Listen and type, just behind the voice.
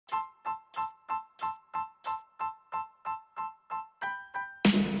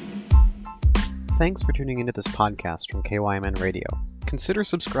Thanks for tuning into this podcast from KYMN Radio. Consider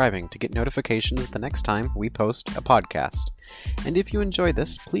subscribing to get notifications the next time we post a podcast. And if you enjoy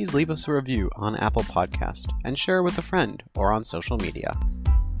this, please leave us a review on Apple Podcast and share with a friend or on social media.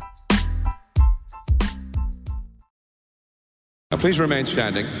 Now please remain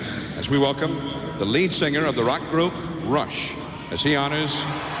standing as we welcome the lead singer of the rock group Rush as he honors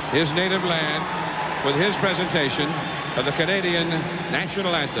his native land with his presentation of the Canadian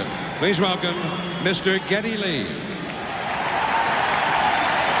National Anthem. Please welcome Mr. Geddy Lee.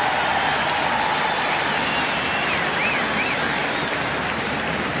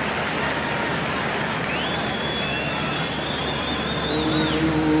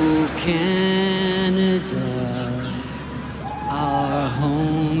 Oh, Canada, our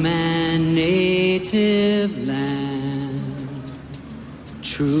home and native land,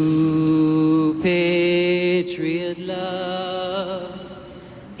 true patriot love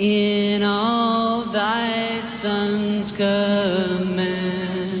in all thy sons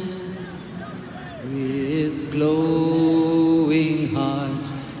command. With glowing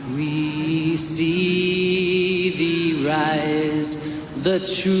hearts we see thee rise, the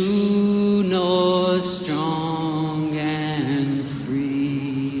true north strong and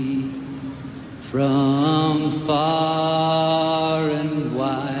free. From far and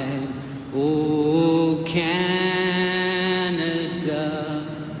wide, O Canada,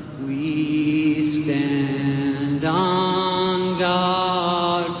 we stand on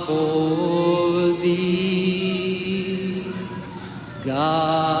guard for thee.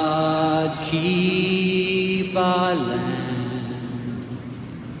 God keep our land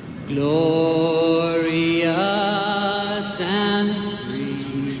glorious and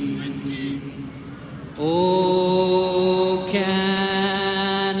free. O Canada,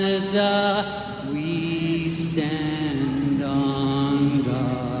 we stand on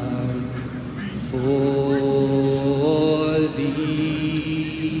guard for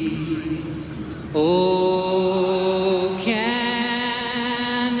thee. O Canada,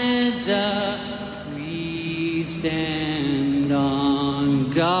 we stand on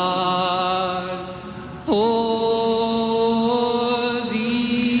guard for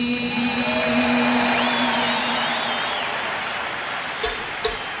thee.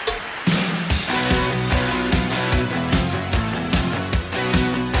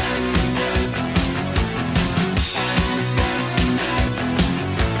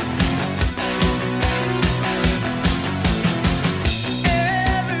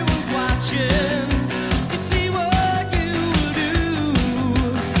 Everyone's watching to see what you do.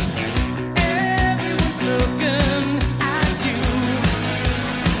 Everyone's looking at you.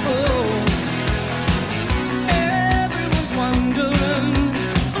 Oh, everyone's wondering,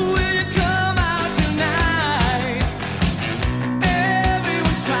 will you come out tonight?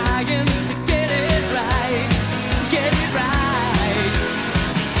 Everyone's trying to get it right, get it right.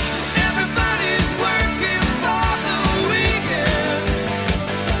 Everybody's working for the weekend.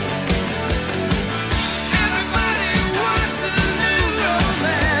 Everybody wants a new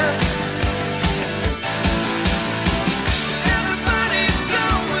romance. Everybody's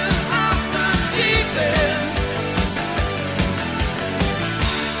going off the deep end.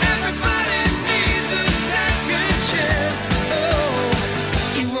 Everybody needs a second chance.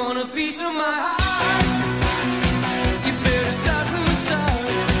 Oh, you want a piece of my heart? You better start from the start.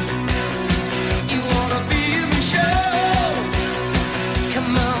 You wanna be in the show?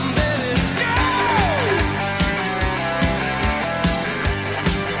 Come on, baby, let's go.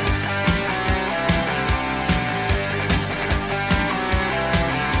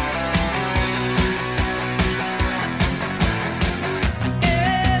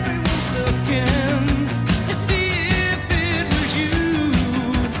 Everyone's looking to see if it was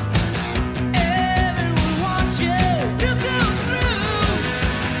you. Everyone wants you to come through.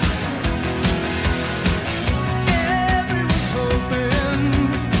 Everyone's hoping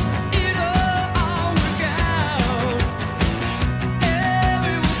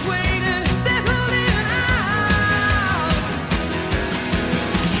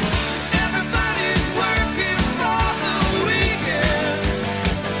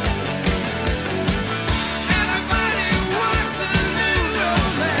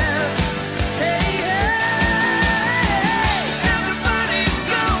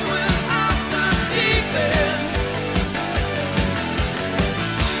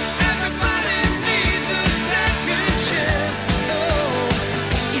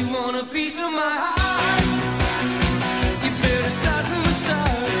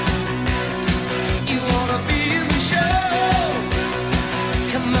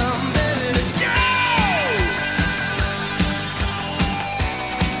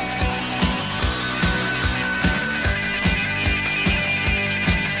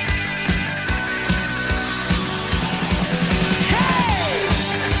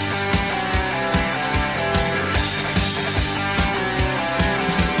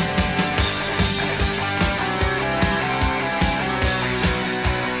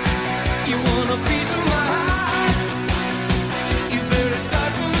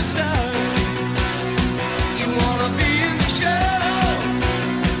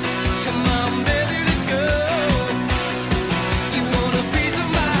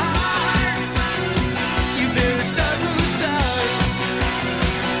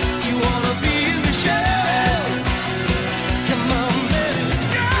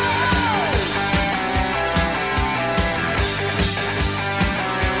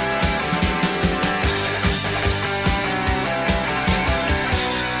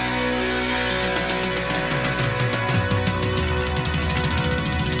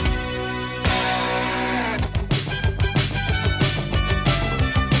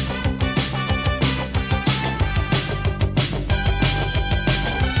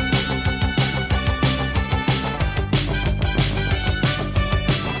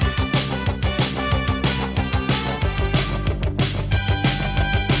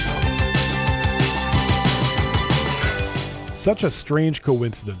Such a strange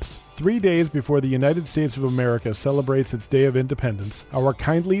coincidence. 3 days before the United States of America celebrates its Day of Independence, our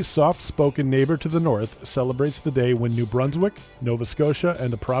kindly, soft-spoken neighbor to the north celebrates the day when New Brunswick, Nova Scotia,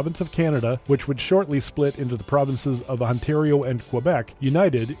 and the province of Canada, which would shortly split into the provinces of Ontario and Quebec,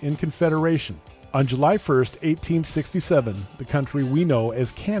 united in Confederation. On July 1st, 1867, the country we know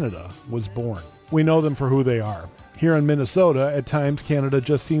as Canada was born. We know them for who they are. Here in Minnesota, at times Canada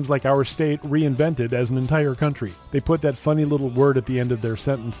just seems like our state reinvented as an entire country. They put that funny little word at the end of their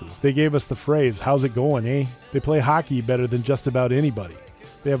sentences. They gave us the phrase, "How's it going, eh?" They play hockey better than just about anybody.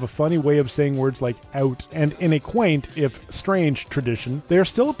 They have a funny way of saying words like out, and in a quaint, if strange, tradition, they are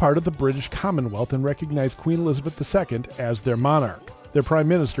still a part of the British Commonwealth and recognize Queen Elizabeth II as their monarch. Their prime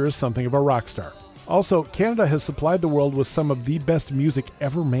minister is something of a rock star. Also, Canada has supplied the world with some of the best music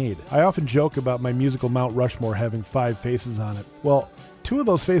ever made. I often joke about my musical Mount Rushmore having 5 faces on it. Well, 2 of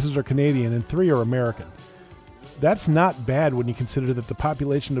those faces are Canadian and 3 are American. That's not bad when you consider that the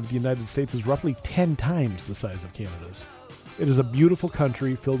population of the United States is roughly 10 times the size of Canada's. It is a beautiful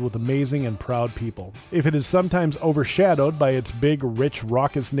country filled with amazing and proud people. If it is sometimes overshadowed by its big, rich,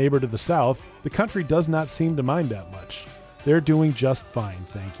 raucous neighbor to the south, the country does not seem to mind that much. They're doing just fine,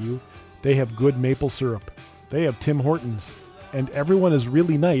 thank you. They have good maple syrup. They have Tim Hortons. And everyone is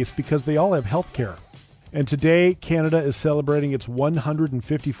really nice because they all have health care. And today, Canada is celebrating its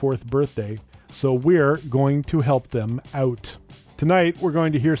 154th birthday, so we're going to help them out. Tonight, we're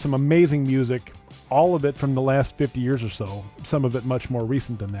going to hear some amazing music, all of it from the last 50 years or so, some of it much more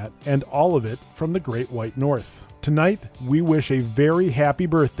recent than that, and all of it from the Great White North. Tonight, we wish a very happy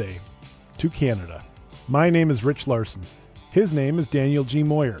birthday to Canada. My name is Rich Larson. His name is Daniel G.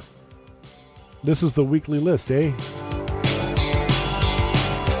 Moyer. This is the weekly list, eh?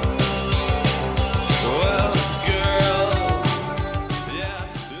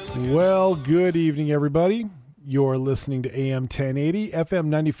 Well, good evening, everybody. You're listening to AM 1080, FM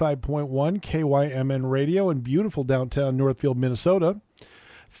 95.1, KYMN Radio in beautiful downtown Northfield, Minnesota.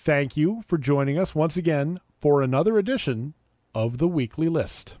 Thank you for joining us once again for another edition of the weekly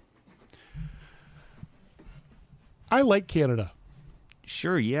list. I like Canada.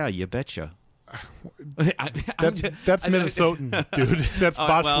 Sure, yeah, you betcha. That's Minnesotan, dude. That's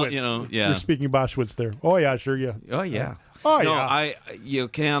Boschwitz. Well, yeah. You're speaking Boschwitz there. Oh, yeah, sure, yeah. Oh, yeah. Oh, no, yeah.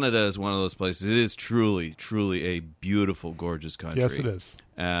 Canada is one of those places. It is truly, truly a beautiful, gorgeous country. Yes, it is.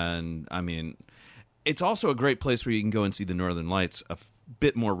 And, I mean, it's also a great place where you can go and see the Northern Lights a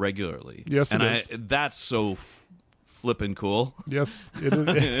bit more regularly. Yes, it is. That's so flipping cool. Yes, it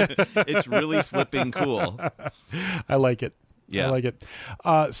is. It's really flipping cool. I like it. Yeah. I like it.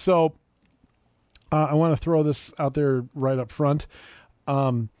 I want to throw this out there right up front.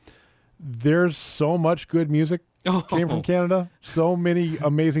 There's so much good music came from Canada. So many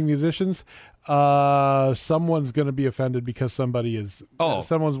amazing musicians. Someone's going to be offended because someone's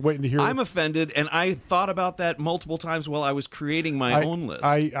waiting to hear. I'm offended, and I thought about that multiple times while I was creating my own list.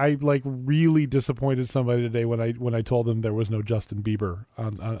 I like really disappointed somebody today when I told them there was no Justin Bieber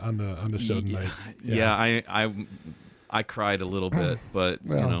on the show tonight. Yeah, I cried a little bit, but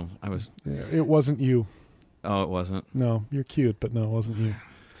I was. Yeah, it wasn't you. Oh, it wasn't. No, you're cute, but no, it wasn't you.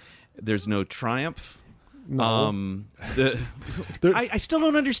 There's no Triumph. No. I still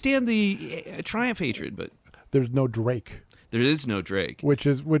don't understand the Triumph hatred, but there's no Drake. There is no Drake, which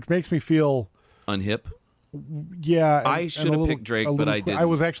makes me feel unhip. Yeah, I should have picked Drake, but I didn't. I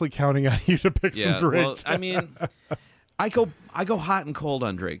was actually counting on you to pick some Drake. Well, I mean, I go hot and cold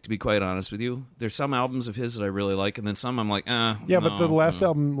on Drake, to be quite honest with you. There's some albums of his that I really like, and then some I'm like, yeah, but the last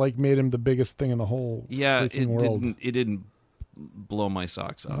album made him the biggest thing in the whole freaking world. It didn't blow my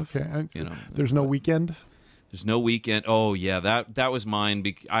socks off. Okay, there's no Weekend. There's no Weekend. Oh yeah, that was mine.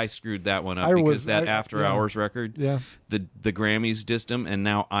 I screwed that one up because After Hours record. Yeah. The Grammys dissed him, and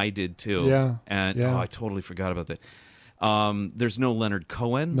now I did too. Yeah. And I totally forgot about that. There's no Leonard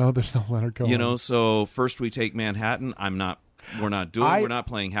Cohen. No, there's no Leonard Cohen. So First We Take Manhattan. We're not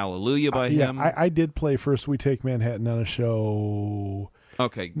playing Hallelujah by him. I did play First We Take Manhattan on a show.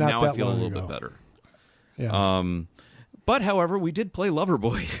 Okay, now I feel a little bit better. Yeah. But, however, we did play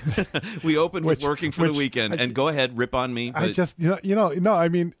Loverboy. We opened with Working for the Weekend. And go ahead, rip on me. But I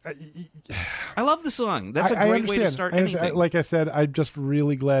mean... I love the song. That's a great way to start anything. Like I said, I'm just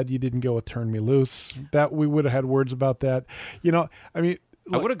really glad you didn't go with Turn Me Loose. That we would have had words about that. I mean...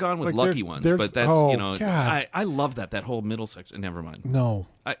 I would have gone with Lucky Ones, but that's, I love that whole middle section. Never mind. No.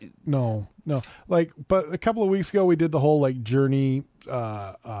 But a couple of weeks ago, we did the whole, Journey,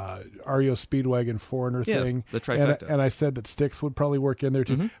 REO Speedwagon Foreigner thing. The trifecta. And I said that Styx would probably work in there,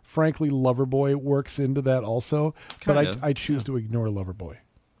 too. Mm-hmm. Frankly, Loverboy works into that also. But I choose to ignore Loverboy.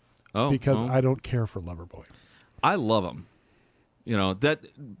 Oh. Because I don't care for Loverboy. I love him. You know, that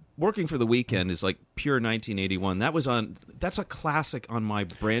Working for the Weekend is like pure 1981. That's a classic on my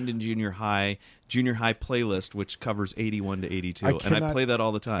Brandon Junior High playlist, which covers 81 to 82. And I play that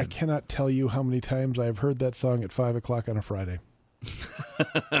all the time. I cannot tell you how many times I've heard that song at 5 o'clock on a Friday.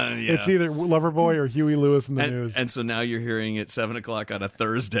 It's either Loverboy or Huey Lewis in the News. And so now you're hearing it 7 o'clock on a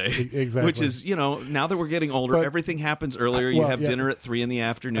Thursday. Exactly. Which is, now that we're getting older, But- everything happens earlier. You have dinner at 3 in the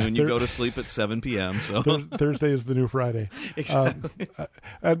afternoon. You go to sleep at 7 p.m. So Thursday is the new Friday. Exactly.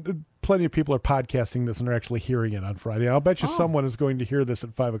 And plenty of people are podcasting this and are actually hearing it on Friday. I'll bet you someone is going to hear this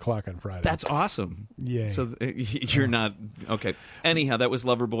at 5 o'clock on Friday. That's awesome. Yay. So you're not okay. Anyhow, that was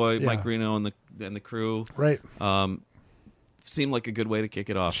Loverboy, Yeah. Mike Reno, and the crew. right. Seemed like a good way to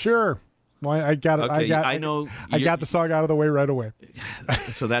kick it off. Sure. Well, I got it. Okay, I know I got the song out of the way right away.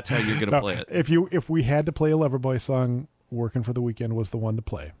 So that's how you're going to No, play it. If we had to play a Loverboy song, "Working for the Weekend" was the one to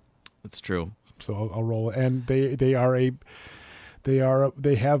play. That's true. So I'll roll it. And they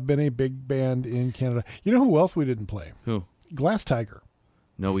have been a big band in Canada. You know who else we didn't play? Who? Glass Tiger.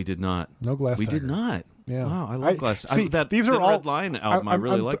 No, we did not. No Glass We Tiger. did not. Yeah. Wow, I love Glass. See, these are Thin all Red Line album. I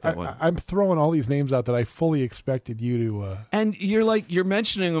really like that one. I'm throwing all these names out that I fully expected you to. And you're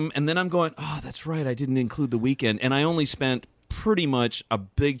mentioning them, and then I'm going, oh, that's right, I didn't include The Weeknd, and I only spent pretty much a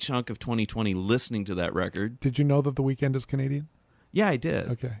big chunk of 2020 listening to that record. Did you know that The Weeknd is Canadian? Yeah, I did.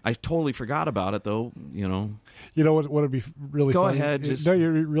 Okay. I totally forgot about it, though. You know what would be really Go funny? ahead, just- No,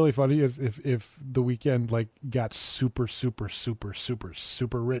 you're really funny is if The Weeknd like got super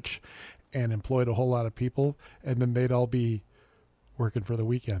rich and employed a whole lot of people, and then they'd all be working for The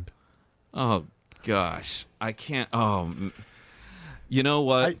Weeknd. Oh gosh, I can't. You know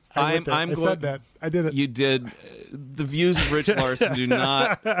what? I I'm going. said that. I did it. You did. The views of Rich Larson do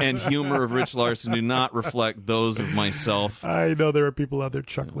not, and humor of Rich Larson do not reflect those of myself. I know there are people out there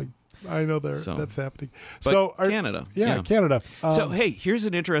chuckling. I know So- that's happening. But Canada. Yeah, Canada. So hey, here's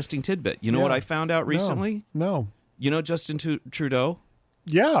an interesting tidbit. You know what yeah. I found out recently? No. You know Justin Trudeau?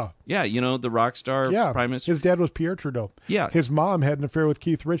 Yeah. Yeah, you know the rock star Yeah. prime minister. His dad was Pierre Trudeau. Yeah. His mom had an affair with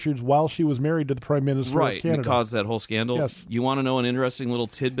Keith Richards while she was married to the Prime Minister Right, of Canada. and it caused that whole scandal. Yes. You want to know an interesting little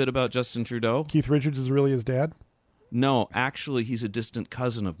tidbit about Justin Trudeau? Keith Richards is really his dad? No, actually, he's a distant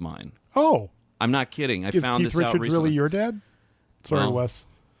cousin of mine. Oh. I'm not kidding. I Is found Keith this out Richards recently. really your dad? Sorry, Well, Wes.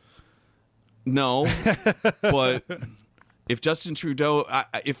 No, but if Justin Trudeau,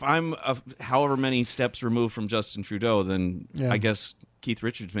 if I'm however many steps removed from Justin Trudeau, then Yeah. I guess Keith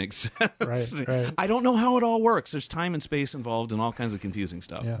Richards makes sense. Right. I don't know how it all works. There's time and space involved and all kinds of confusing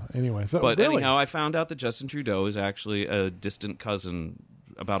stuff. Yeah, anyway. So, But really? anyhow, I found out that Justin Trudeau is actually a distant cousin,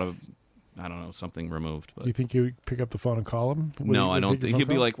 about I don't know, something removed. But Do you think you would pick up the phone and call him? Would no, he- I would don't take the think phone he'd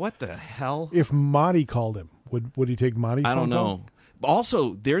be call? like, "What the hell?" If Monty called him, would he take Monty's I phone don't call? know.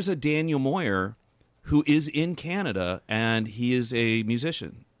 Also, there's a Daniel Moyer who is in Canada, and he is a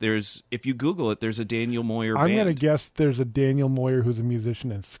musician. If you Google it, there's a Daniel Moyer I'm band. going to guess there's a Daniel Moyer who's a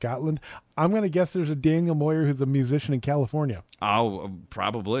musician in Scotland. I'm going to guess there's a Daniel Moyer who's a musician in California. Oh,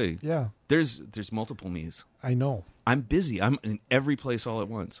 probably. Yeah, There's multiple me's. I know. I'm busy. I'm in every place all at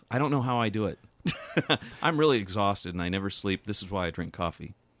once. I don't know how I do it. I'm really exhausted, and I never sleep. This is why I drink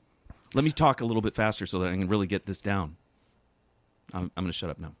coffee. Let me talk a little bit faster so that I can really get this down. I'm going to shut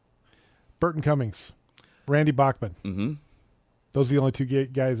up now. Burton Cummings, Randy Bachman. Mm-hmm. Those are the only two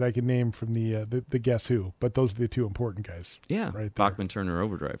guys I can name from the Guess Who, but those are the two important guys. Yeah, right there. Bachman Turner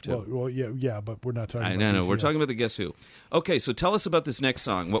Overdrive too. Well, yeah, but we're not talking. I about know. We're BTO. talking about the Guess Who. Okay, so tell us about this next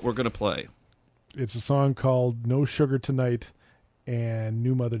song. What we're going to play? It's a song called "No Sugar Tonight" and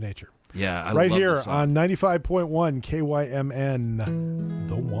 "New Mother Nature." Yeah, I right love here this song. on 95.1 KYMN,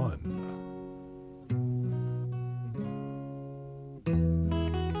 The One.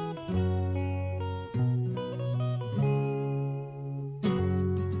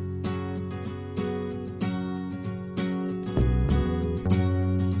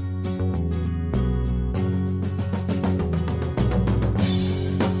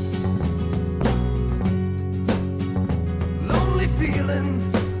 Lonely feeling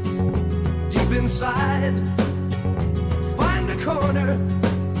deep inside. Find a corner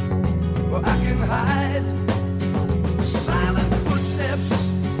where I can hide. Silent footsteps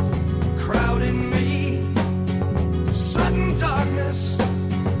crowding me. Sudden darkness,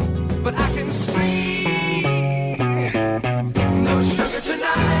 but I can see. No sugar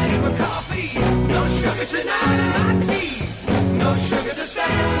tonight in my coffee. No sugar tonight in my tea. No sugar to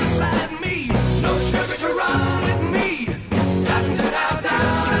stand beside me. No sugar to run with me.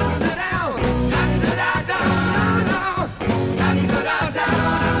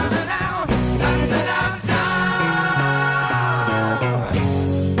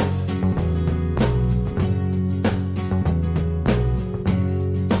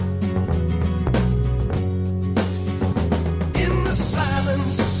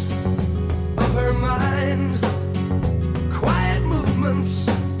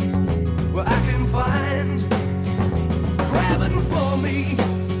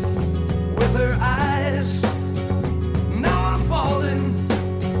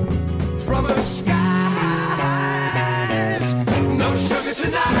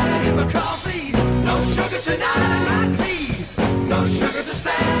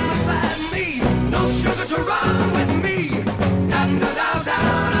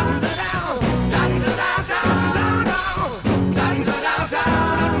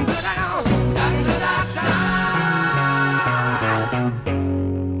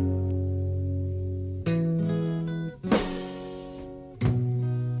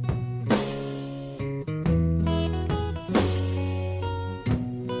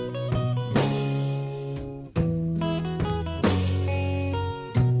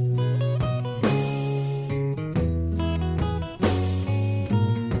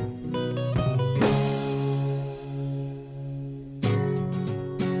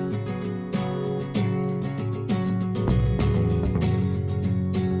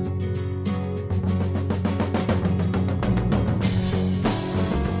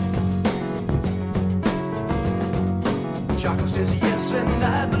 Jocko says yes, and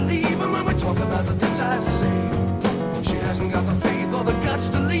I believe him when we talk about the things I say. She hasn't got the faith or the guts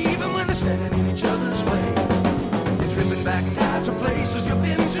to leave him when they're standing in each other's way. You're tripping back now to places you've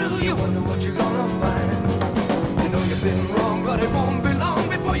been to. You wonder what you're gonna find. You know you've been wrong, but it won't be long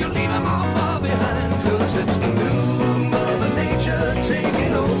before you leave him all far behind. 'Cause it's the new Mother Nature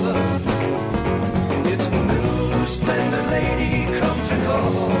taking over. It's the new splendid lady come to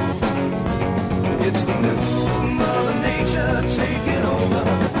call. It's the new Mother Nature taking over.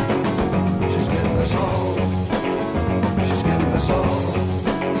 She's getting us all. She's getting us all.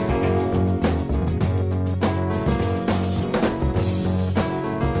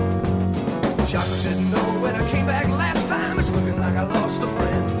 Jocko said no when I came back last time. It's looking like I lost a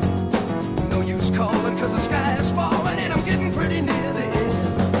friend. No use calling 'cause the sky is falling and I'm getting pretty near the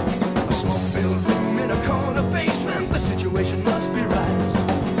end. A smoke-filled room in a corner basement. The situation must be right.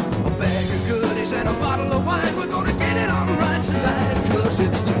 A bag of goodies and a bottle of wine. We're gonna get it on right tonight. 'Cause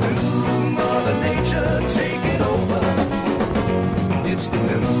it's the new Mother Nature taking over. It's the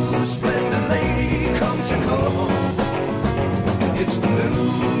new splendid lady come to call. It's the new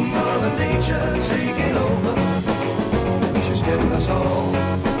Mother Nature taking over. She's getting us all.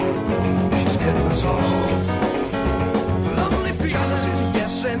 She's getting us all. Lonely feelings is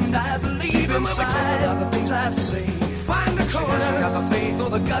yes, and I believe him. When we talk about the things I say. Find a corner. She hasn't got the faith or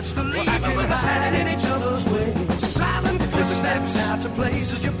the guts to leave him when they're standing in each other's way. Silent footsteps out to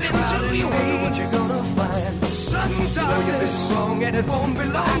places you've been to. You wonder what you're gonna find. Sudden darkness. You've been wrong and it won't be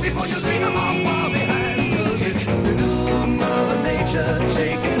long before you leave them all far behind. 'Cause it's the new Mother Nature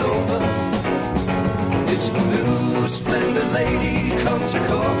taking over. It's the new splendid lady come to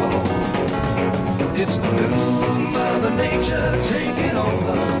call. It's the new Mother Nature taking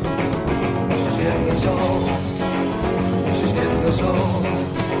over. She's getting us all. She's getting us all.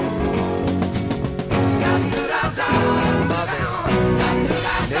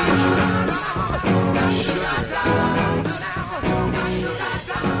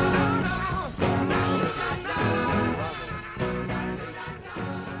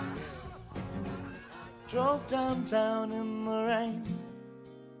 Drove downtown in the rain,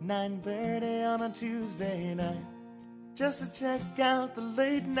 9:30 on a Tuesday night, just to check out the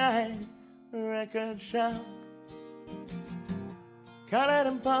late night record shop. Call it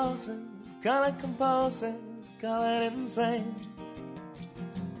impulsive, call it compulsive, call it insane.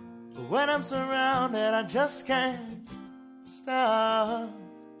 But when I'm surrounded, I just can't stop.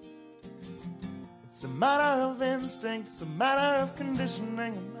 It's a matter of instinct, it's a matter of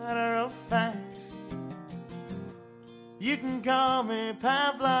conditioning, a matter of fact. You can call me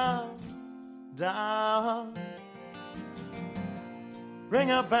Pavlov's dog. Ring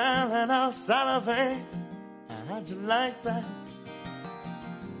a bell and I'll salivate. How'd you like that?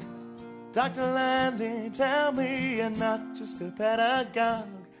 Dr. Landy, tell me you're not just a pedagogue.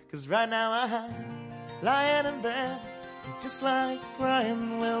 'Cause right now I'm lying in bed, just like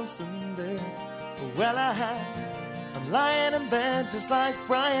Brian Wilson did. Well, I'm lying in bed just like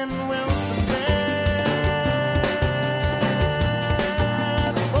Brian Wilson did.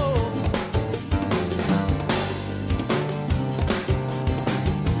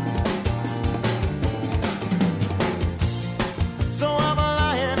 So I'm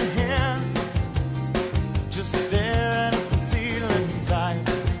lying here, just staring at the ceiling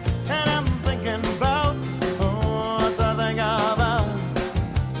tiles, and I'm thinking about what I think about.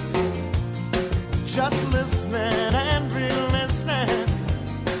 Just listening and re-listening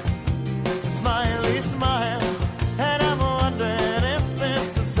to Smiley Smile, and I'm wondering if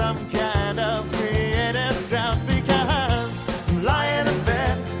this is some kind of creative drought, because I'm lying in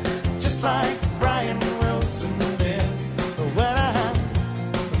bed just like Brian Wilson did. Well,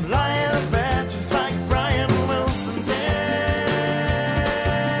 I'm lying in bed just like Brian Wilson did.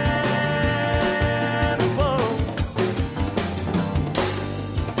 Whoa.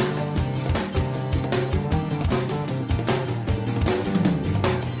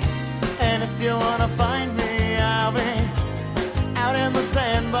 And if you wanna find me, I'll be out in the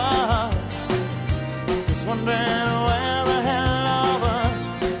sandbox, just wondering where the hell all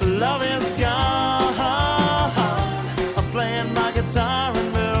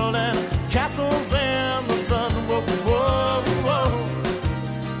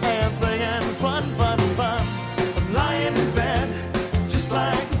just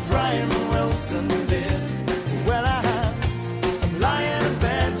like Brian Wilson did. Well, I'm lying in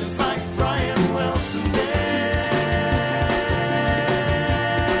bed just like Brian Wilson did.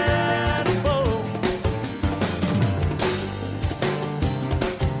 Oh.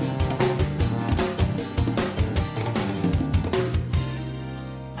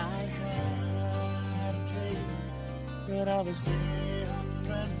 I had a dream that I was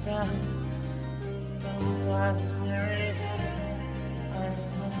 300 pounds. No, I was very heavy. I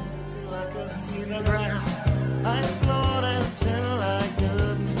floated till I couldn't see the ground. I floated till I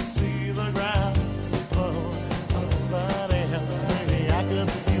couldn't see the ground. Oh, somebody help me. I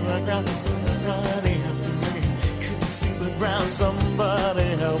couldn't see the ground. Somebody help me. Couldn't see the ground.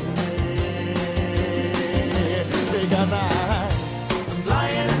 Somebody help me. Because I'm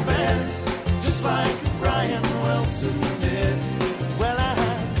lying in bed just like Brian Wilson did. Well,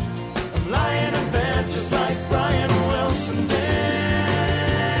 I'm lying in bed just like Brian Wilson did.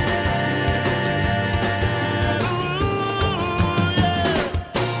 Ooh, yeah.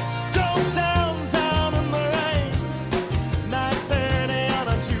 Drove downtown in the rain, 9:30 on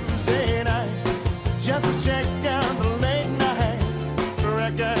a Tuesday night, just to check out the late night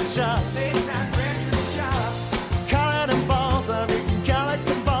record shop. Late night record shop. Call it impulsive, you can call it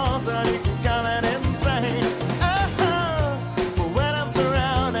compulsive, you can call it insane. But when I'm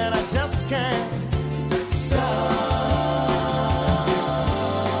surrounded, I just can't stop.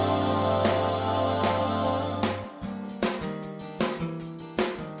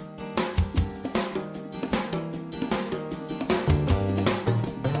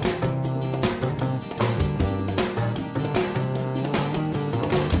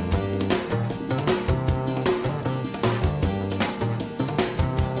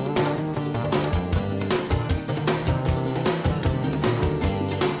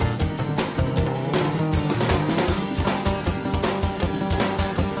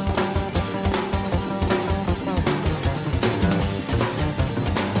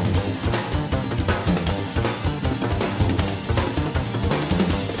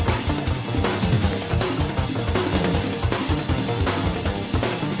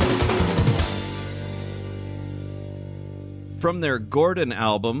 From their Gordon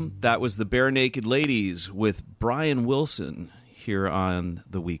album, that was the Bare Naked Ladies with Brian Wilson here on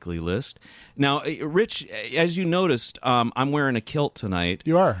the weekly list. Now, Rich, as you noticed, I'm wearing a kilt tonight.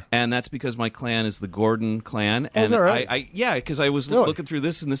 You are. And that's because my clan is the Gordon clan. Oh, is And that right? yeah, because I was Really? looking through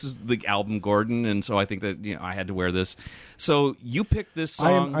this, and this is the album Gordon, and so I think that I had to wear this. So you picked this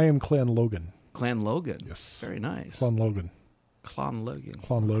song. I am Clan Logan. Clan Logan. Yes. Very nice. Clan Logan. Clan Logan.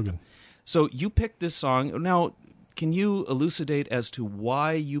 Clan Logan. So you picked this song. Now, can you elucidate as to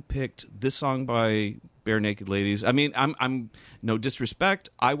why you picked this song by Bare Naked Ladies? I mean, I'm no disrespect.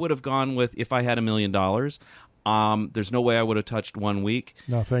 I would have gone with If I Had $1 Million. There's no way I would have touched 1 week.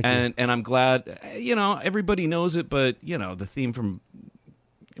 No, thank you. And I'm glad, everybody knows it, but, the theme from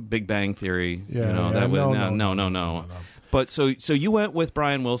Big Bang Theory, that was, no. But so you went with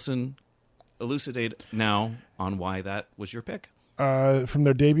Brian Wilson. Elucidate now on why that was your pick. From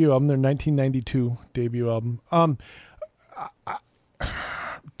their debut album, their 1992 debut album.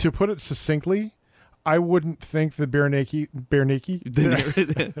 To put it succinctly, I wouldn't think that Bare Naked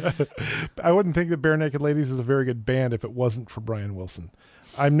I wouldn't think that Bare Naked Ladies is a very good band if it wasn't for Brian Wilson.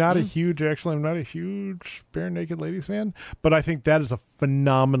 I'm not a huge Bare Naked Ladies fan, but I think that is a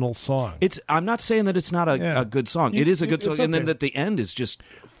phenomenal song. I'm not saying that it's not a good song. It is a good song, okay. And then that the end is just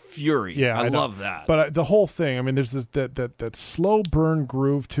fury. Yeah, I know. love that. But the whole thing, I mean, there's that slow burn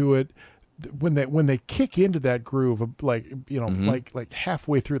groove to it. When they kick into that groove, like like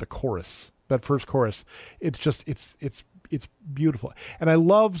halfway through the chorus, that first chorus, it's just it's beautiful. And I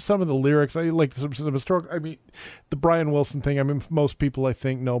love some of the lyrics. I like some historical. I mean, the Brian Wilson thing. I mean, most people I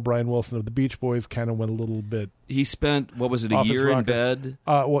think know Brian Wilson of the Beach Boys. Kind of went a little bit. He spent a year in bed.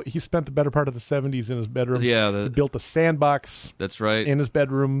 Well, he spent the better part of the 70s in his bedroom. Yeah, he built a sandbox. That's right. In his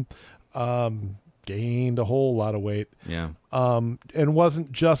bedroom. Gained a whole lot of weight. Yeah. And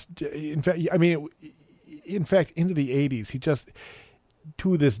wasn't just, in fact, into the 80s, he just,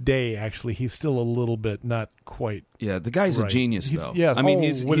 to this day, actually, he's still a little bit not quite. Yeah, the guy's a genius, though. Yeah, I mean,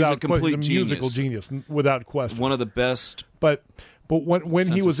 he's a complete genius. Musical genius, without question. One of the best. But when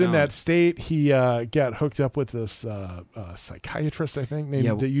he was in that sound. state, he got hooked up with this psychiatrist, I think,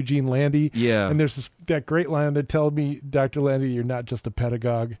 named Eugene Landy. Yeah. And there's that great line that tells me, Dr. Landy, you're not just a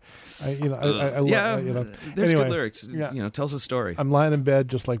pedagogue. I love, there's anyway, good lyrics. Yeah. Tells a story. I'm lying in bed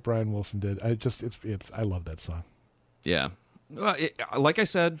just like Brian Wilson did. I love that song. Yeah. Well, like I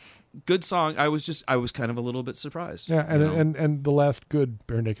said, good song. I was kind of a little bit surprised. Yeah, and the last good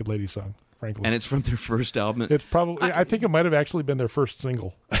Bare Naked Lady song. frankly. And it's from their first album. It's probably, I think it might have actually been their first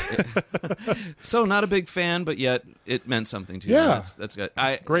single. So not a big fan, but yet it meant something to you. Yeah. That's good.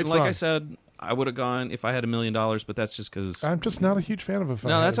 Great Like song. I said, I would have gone if I had $1 million, but that's just because. I'm just not a huge fan of it.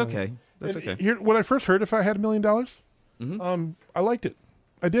 No, that's okay. That's okay. Here, when I first heard If I Had $1 Million, I liked it.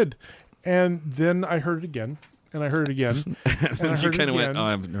 I did. And then I heard it again, and I heard it again. And I You heard it kind of went, again. oh,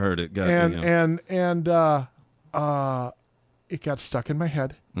 I haven't heard it. Got and you know. and it got stuck in my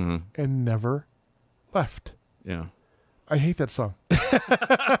head and never left. Yeah. I hate that song.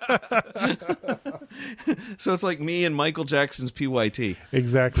 So it's like me and Michael Jackson's PYT.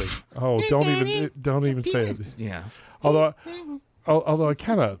 Exactly. Oh, don't even say it. Yeah. Although I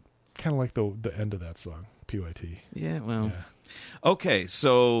kind of like the end of that song, PYT. Yeah, well. Okay,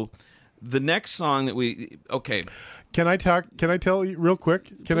 so the next song that Can I tell you real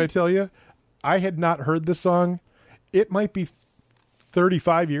quick? Can I tell you? I had not heard this song. It might be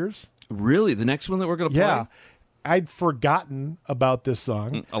 35 years. Really? The next one that we're going to play? Yeah. I'd forgotten about this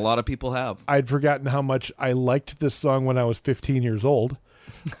song. A lot of people have. I'd forgotten how much I liked this song when I was 15 years old.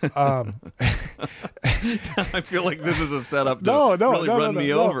 I feel like this is a setup to really run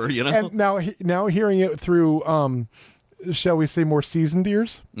me over, you know? And now hearing it through, shall we say, more seasoned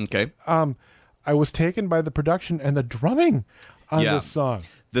ears, Okay. I was taken by the production and the drumming on Yeah. this song,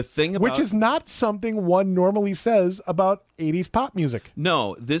 The thing about which is not something one normally says about 80s pop music.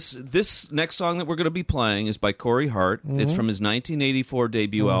 No, this next song that we're going to be playing is by Corey Hart. It's from his 1984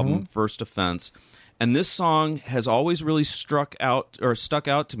 debut album, First Offense. And this song has always really stuck out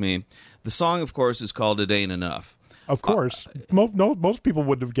to me. The song, of course, is called "It Ain't Enough." Of course, most people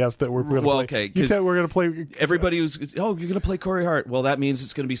wouldn't have guessed that we're going to Well, play. okay, You 'cause said we're going to play. Everybody was, you're going to play Corey Hart. Well, that means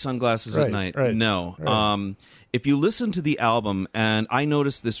it's going to be Sunglasses at Right, Night. right, No. right. If you listen to the album, and I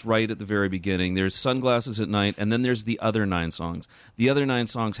noticed this right at the very beginning, there's Sunglasses at Night, and then there's the other 9 songs. The other 9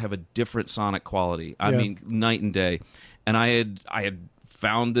 songs have a different sonic quality. I Yeah. mean, night and day. And I had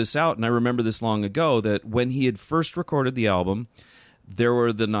found this out, and I remember this long ago, that when he had first recorded the album, there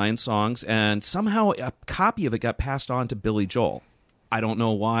were the 9 songs, and somehow a copy of it got passed on to Billy Joel. I don't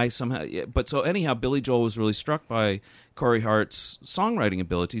know why, somehow. But so anyhow, Billy Joel was really struck by Corey Hart's songwriting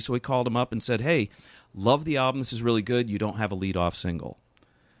ability, so he called him up and said, hey, love the album, this is really good, you don't have a lead-off single.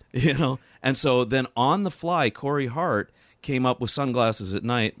 You know? And so then on the fly, Corey Hart came up with Sunglasses at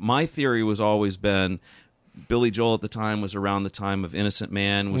Night. My theory was always been Billy Joel at the time was around the time of Innocent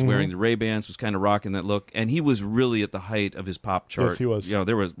Man, was wearing the Ray-Bans, was kind of rocking that look, and he was really at the height of his pop chart. Yes, he was. You know,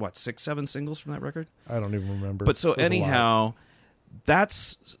 there was, 6, 7 singles from that record? I don't even remember. But so It was a lot. anyhow,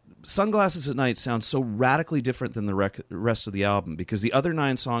 that's Sunglasses at Night sounds so radically different than the rest of the album because the other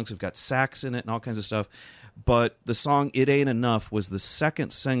 9 songs have got sax in it and all kinds of stuff. But the song It Ain't Enough was the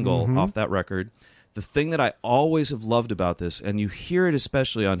second single off that record. The thing that I always have loved about this, and you hear it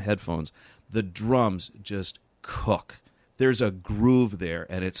especially on headphones, the drums just cook. There's a groove there,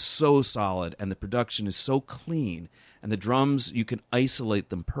 and it's so solid, and the production is so clean, and the drums, you can isolate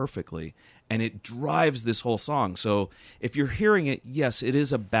them perfectly, and it drives this whole song. So if you're hearing it, yes, it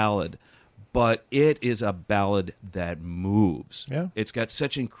is a ballad, but it is a ballad that moves. Yeah. It's got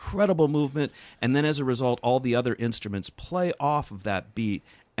such incredible movement, and then as a result, all the other instruments play off of that beat,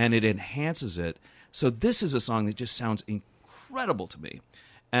 and it enhances it. So this is a song that just sounds incredible to me.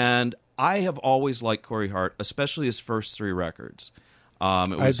 And I have always liked Corey Hart, especially his first 3 records.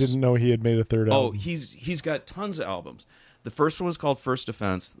 I didn't know he had made a third Oh, album. he's got tons of albums. The first one was called First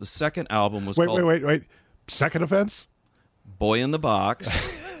Offense. The second album was called Wait. Second Offense? Boy in the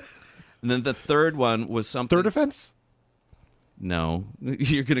Box. And then the third one was something... Third Offense? No.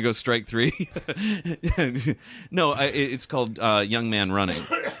 You're going to go strike 3? No, it's called Young Man Running.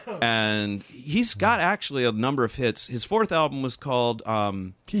 And he's got actually a number of hits. His 4th album was called...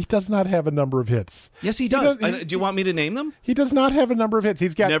 He does not have a number of hits. Yes, he does. does- Do you want me to name them? He does not have a number of hits.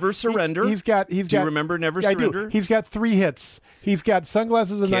 He's got Never Surrender. He's got. Do you remember Never Yeah, I do. Surrender? He's got 3 hits. He's got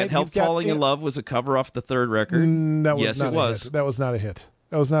Sunglasses at Night. Can't Help He's got- Falling in Love was a cover off the 3rd record. That was yes, not it a was. hit. That was not a hit.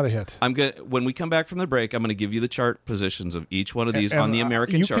 That was not a hit. When we come back from the break, I'm going to give you the chart positions of each one of these And, on the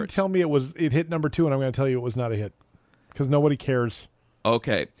American you charts. can tell me it hit number 2, and I'm going to tell you it was not a hit because nobody cares.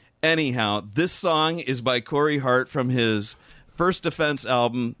 Okay. Anyhow, this song is by Corey Hart from his First Offense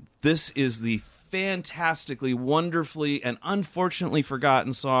album. This is the fantastically, wonderfully, and unfortunately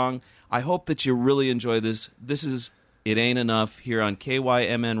forgotten song. I hope that you really enjoy this. This is It Ain't Enough here on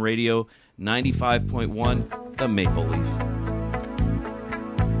KYMN Radio 95.1, The Maple Leaf.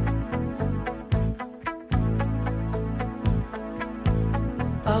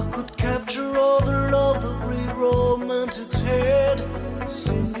 I could capture all the love that we romantics had,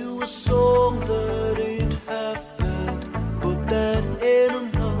 sing you a song that ain't half bad, but that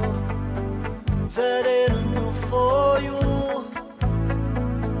ain't enough.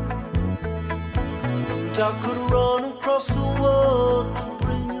 And I could run across the world to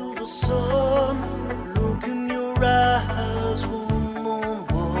bring you the sun. Look in your eyes one on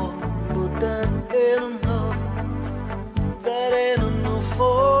one, but that ain't enough. That ain't enough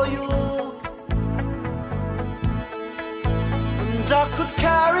for you. And I could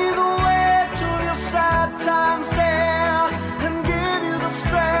carry the weight of your sad times there and give you the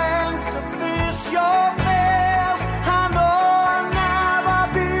strength to face your fears. I know I'll never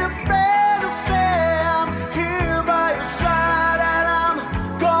be afraid to say I'm here by your side and I'm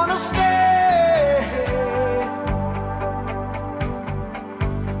gonna stay.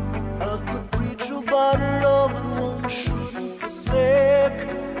 I could preach about love that one shouldn't forsake.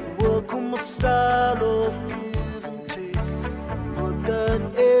 Work on my style of give and take, but that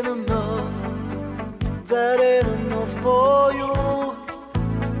ain't enough.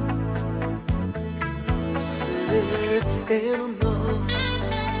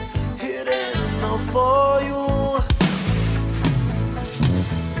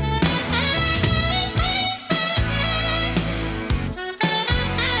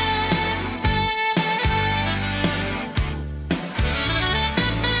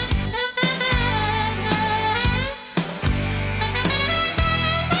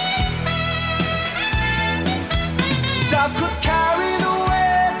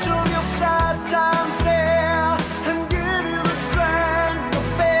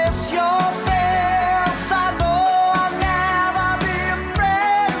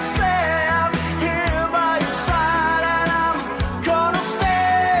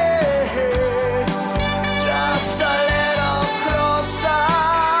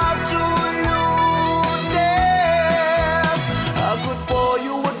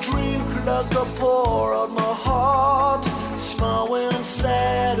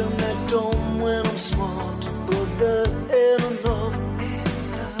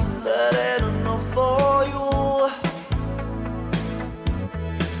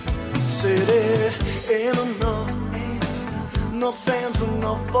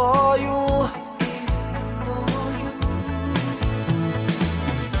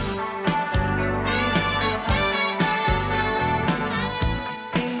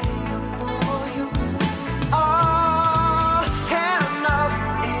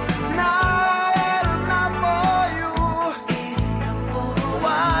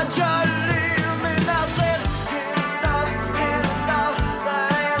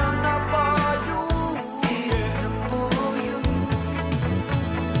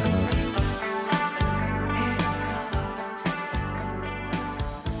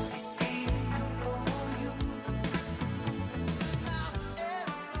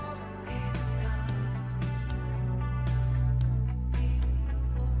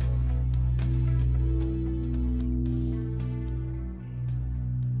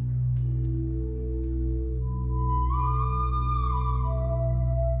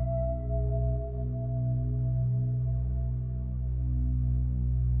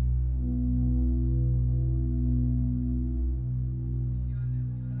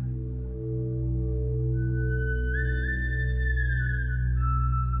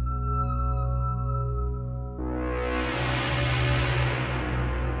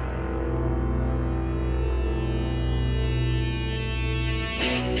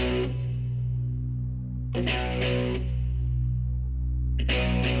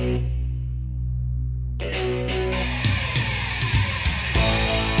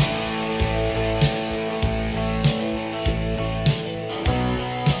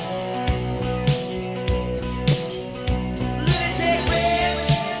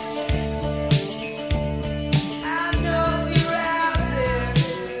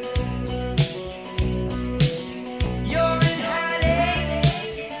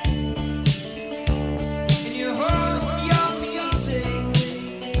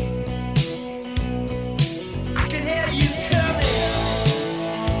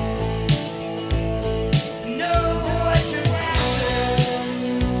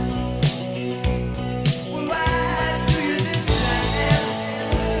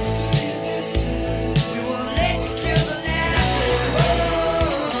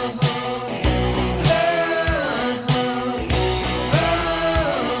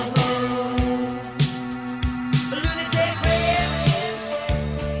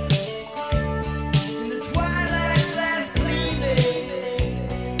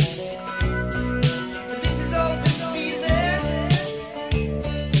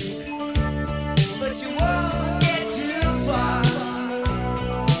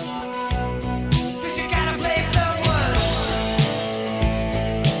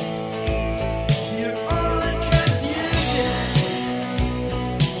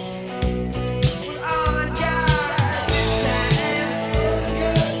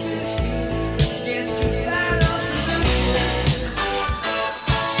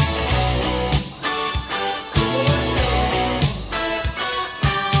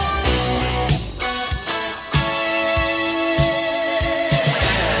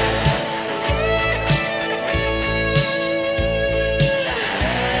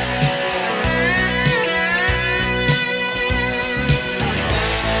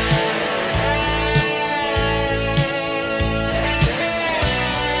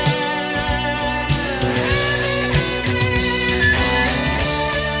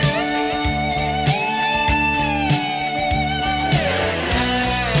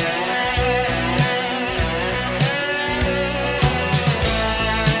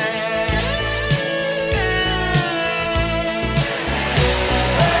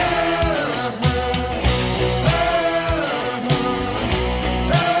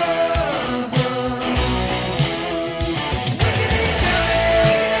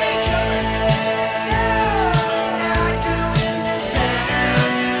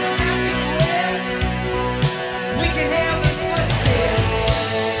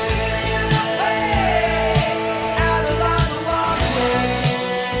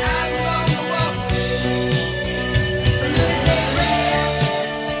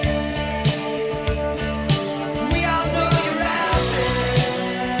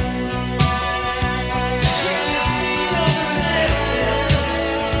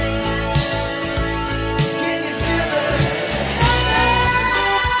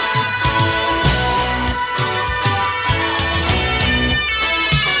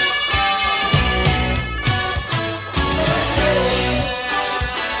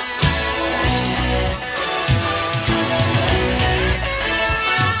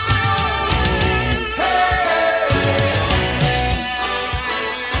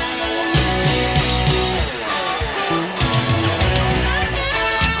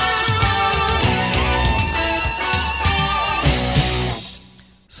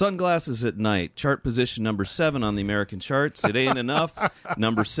 Sunglasses at Night, chart position number 7 on the American charts. It Ain't Enough,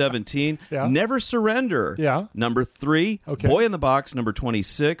 number 17. Yeah. Never Surrender, Yeah. number 3. Okay. Boy in the Box, number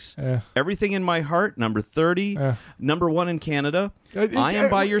 26. Everything in My Heart, number 30. Number 1 in Canada. I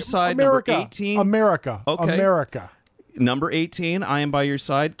Am By Your Side, America. number 18. America. Okay. America. Number 18, I Am By Your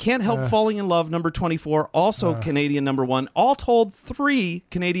Side. Can't Help Falling in Love, number 24. Also Canadian number 1. All told, 3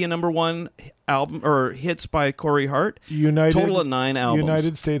 Canadian number 1 album or hits by Corey Hart. Total of 9 albums.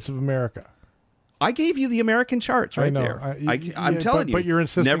 United States of America. I gave you the American charts right I know. there. I'm telling you. But you're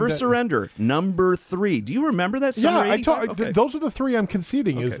insisting Never that- Surrender, number 3. Do you remember that? Yeah, Summer I 85? told. Okay. Those are the 3 I'm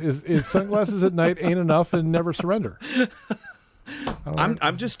conceding. Is Sunglasses at Night, Ain't Enough, and Never Surrender.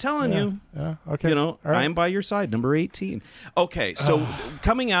 I'm just telling you. Yeah. Okay. You know, All right. I Am By Your Side, number 18. Okay, so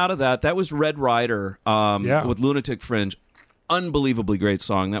coming out of that was Red Rider with Lunatic Fringe. Unbelievably great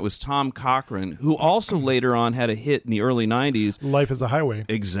song. That was Tom Cochrane, who also later on had a hit in the early 90s. Life is a Highway.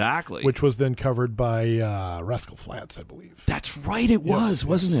 Exactly. Which was then covered by Rascal Flatts, I believe. That's right, it was,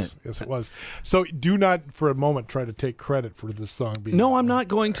 wasn't it? Yes, it was. So do not for a moment try to take credit for this song being... No, I'm not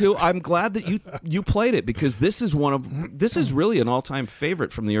going to. I'm glad that you played it because this is really an all-time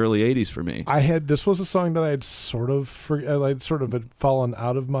favorite from the early 80s for me. This was a song that I had sort of had fallen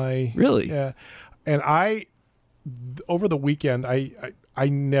out of my... Really? Yeah. And over the weekend, I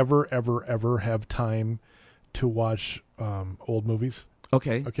never, ever, ever have time to watch old movies.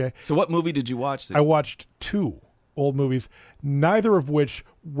 Okay. So what movie did you watch? I watched 2 old movies, neither of which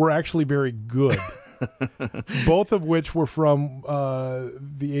were actually very good. Both of which were from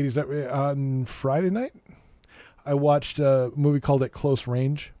the 80s. On Friday night, I watched a movie called At Close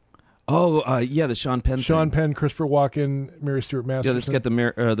Range. Oh, yeah, the Sean Penn Sean thing. Penn, Christopher Walken, Mary Stuart Masterson. Yeah, let's get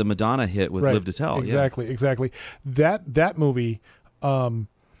the Madonna hit with Right. Live to Tell. Exactly. That movie,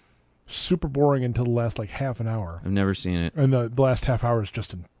 super boring until the last half an hour, I've never seen it. and the last half hour is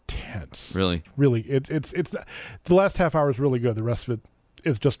just intense. Really? It's the last half hour is really good. The rest of it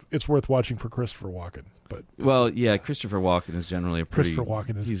is it's worth watching for Christopher Walken. But Well, yeah, Christopher Walken is generally a pretty... Christopher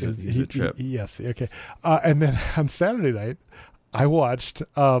Walken is he's a trip. Yes, okay. And then on Saturday night, I watched.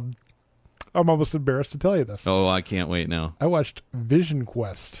 I'm almost embarrassed to tell you this. Oh, I can't wait now. I watched Vision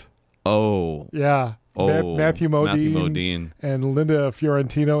Quest. Oh. Yeah. Oh, Matthew Modine, Modine. and Linda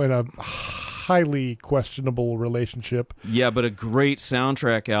Fiorentino in a highly questionable relationship. Yeah, but a great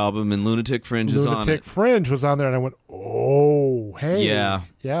soundtrack album, and Lunatic Fringe is on Lunatic it. Fringe was on there, and I went, oh, hey.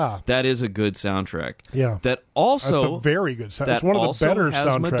 Yeah. That is a good soundtrack. Yeah. That also... That's a very good soundtrack. That It's one of the also better has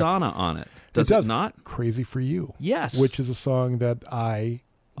soundtracks. Madonna on it. Does it not? Crazy for You. Yes. Which is a song that I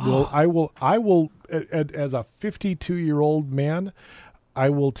will as a 52-year-old man, I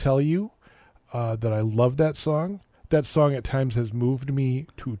will tell you that I love that song. That song at times has moved me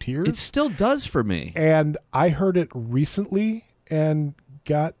to tears. It still does for me. And I heard it recently and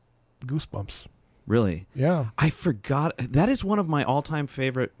got goosebumps. Really? Yeah. I forgot. That is one of my all-time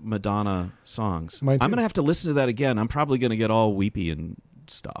favorite Madonna songs. Mine too. I'm going to have to listen to that again. I'm probably going to get all weepy and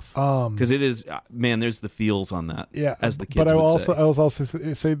stuff. Because it is, man, there's the feels on that. Yeah. As the kids but I will would also say. I will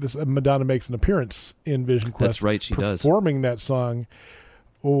also say this: Madonna makes an appearance in Vision Quest. That's right, she does. Performing that song.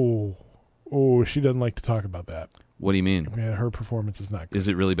 Oh, she doesn't like to talk about that. What do you mean? Yeah, her performance is not good. Is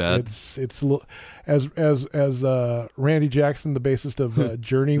it really bad? It's a little, as Randy Jackson, the bassist of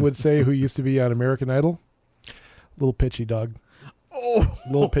Journey, would say, who used to be on American Idol. Little pitchy dog. Oh,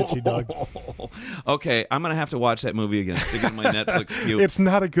 little pitchy dog. Okay, I'm gonna have to watch that movie again. Stick it in my Netflix queue. It's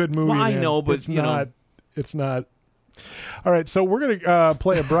not a good movie. Well, I man. know, but it's you not. know. It's not. All right, so we're gonna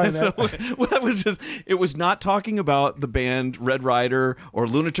play a Brian. Well, that was just. It was not talking about the band Red Rider or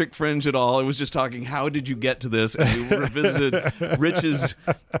Lunatic Fringe at all. It was just talking. How did you get to this? And we revisited Rich's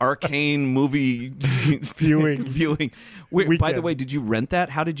arcane movie viewing. Wait, by the way, did you rent that?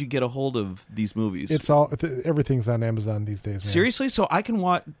 How did you get a hold of these movies? It's all everything's on Amazon these days. Man. Seriously, so I can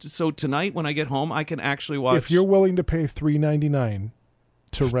watch. So tonight when I get home, I can actually watch. If you're willing to pay $3.99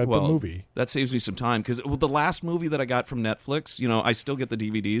 to rent the movie, that saves me some time because the last movie that I got from Netflix, I still get the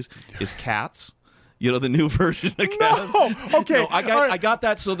DVDs, is Cats. The new version of Cats. No, okay. No, I got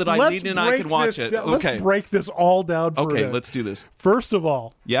that so that Eileen and I can watch it. Let's Okay. break this all down for a Okay, minute. let's do this. First of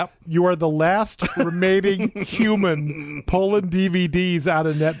all, Yep. you are the last remaining human pulling DVDs out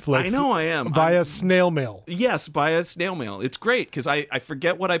of Netflix. I know I am. Via snail mail. Yes, by a snail mail. It's great because I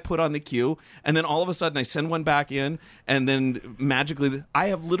forget what I put on the queue, and then all of a sudden I send one back in, and then magically I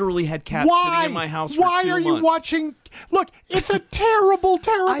have literally had Cats sitting in my house for 2 Why are months. you watching? Look, it's a terrible,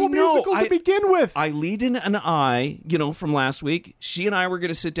 terrible I know, musical to begin with. I Eileen and I, from last week, she and I were going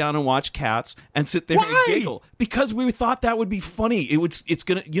to sit down and watch Cats and sit there and giggle because we thought that would be funny. It's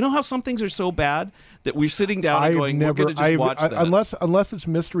going to, how some things are so bad that we're sitting down and going, we're going to just watch that. Unless it's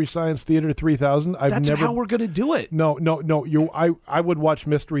Mystery Science Theater 3000, That's how we're going to do it. No. I would watch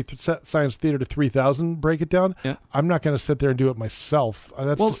Mystery Science Theater 3000 break it down. Yeah. I'm not going to sit there and do it myself.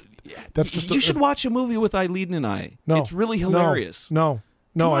 You should watch a movie with Eileen and I. No, it's really hilarious. No.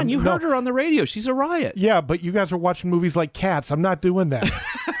 Come on, you heard her on the radio. She's a riot. Yeah, but you guys are watching movies like Cats. I'm not doing that.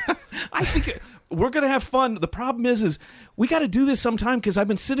 I think we're going to have fun. The problem is we got to do this sometime because I've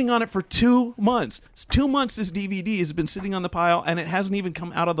been sitting on it for 2 months. It's 2 months this DVD has been sitting on the pile, and it hasn't even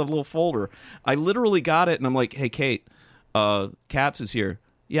come out of the little folder. I literally got it, and I'm like, hey, Kate, Cats is here.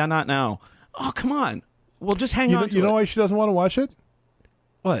 Yeah, not now. Oh, come on. Well, just hang on to it. You know why she doesn't want to watch it?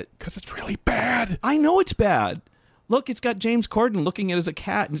 What? Because it's really bad. I know it's bad. Look, it's got James Corden looking at it as a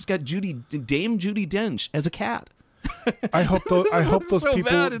cat, and it's got Dame Judi Dench as a cat. I hope those so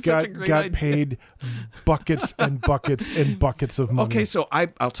people bad. It's such a great got idea. paid buckets and buckets and buckets of money. Okay, so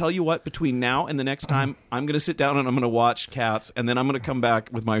I'll tell you what, between now and the next time, I'm going to sit down and I'm going to watch Cats, and then I'm going to come back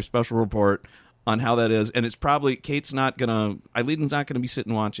with my special report on how that is. And it's probably, Eileen's not going to be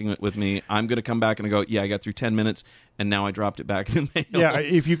sitting watching it with me. I'm going to come back and go, yeah, I got through 10 minutes, and now I dropped it back in the mail. Yeah,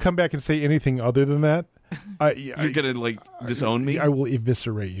 if you come back and say anything other than that, you're going to, disown me? I will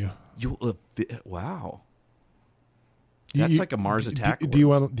eviscerate you. Wow. That's like a Mars attack. Do you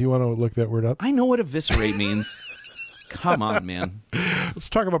want to look that word up? I know what eviscerate means. Come on, man. Let's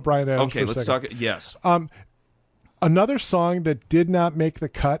talk about Bryan Adams. Okay, for a let's second. talk. Yes. Another song that did not make the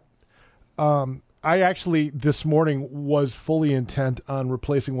cut. I actually this morning was fully intent on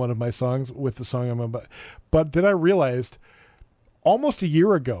replacing one of my songs with the song I'm about, but then I realized almost a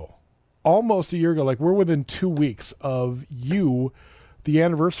year ago, like we're within 2 weeks of the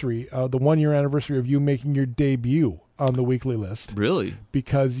anniversary, the 1 year anniversary of you making your debut on the weekly list. Really?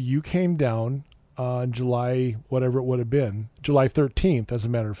 Because you came down on July, whatever it would have been, July 13th, as a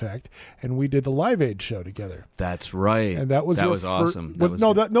matter of fact, and we did the Live Aid show together. That's right. And that was awesome. That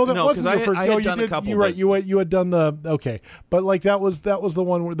wasn't your first. I had done a couple. You're right. You had done the okay, but like that was the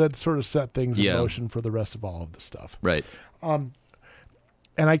one that sort of set things in motion for the rest of all of the stuff. Right. And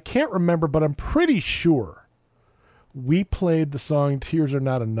I can't remember, but I'm pretty sure we played the song "Tears Are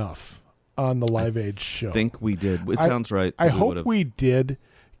Not Enough" on the Live Aid show. I think we did. It sounds right. I hope we did.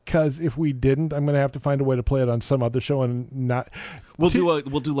 Because if we didn't, I'm going to have to find a way to play it on some other show and not. We'll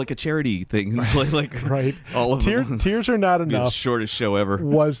do like a charity thing and play like right. All of them. Tears Are Not Be Enough. the shortest show ever.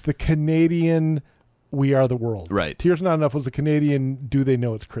 Was the Canadian "We Are the World"? Right. Tears Are Not Enough was the Canadian "Do They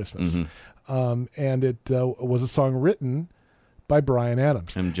Know It's Christmas," and it was a song written by Bryan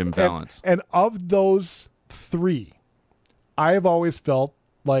Adams and Jim Vallance. And of those three, I have always felt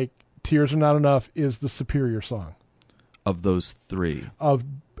like "Tears Are Not Enough" is the superior song. Of those three. Of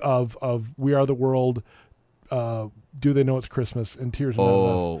 "We Are the World," "Do They Know It's Christmas," and "Tears Are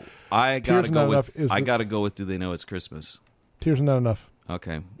Not Enough." I gotta go with "Do They Know It's Christmas." "Tears Are Not Enough."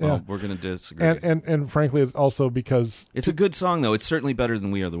 Okay, well, we're gonna disagree. And frankly, it's also because it's a good song, though. It's certainly better than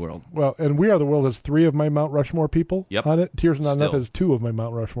 "We Are the World." Well, and "We Are the World" has 3 of my Mount Rushmore people on it. "Tears Are Not Enough" has 2 of my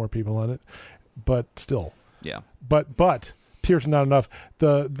Mount Rushmore people on it, but still, yeah. But "Tears Are Not Enough."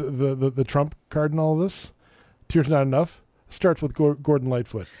 The Trump card in all of this, "Tears Are Not Enough." Starts with Gordon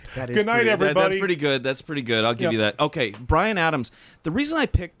Lightfoot. Good night, everybody. That's pretty good. I'll give you that. Okay, Bryan Adams. The reason I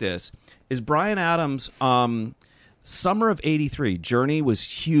picked this is Bryan Adams, summer of '83, Journey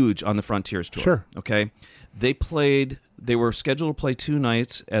was huge on the Frontiers Tour. Sure. Okay? They were scheduled to play 2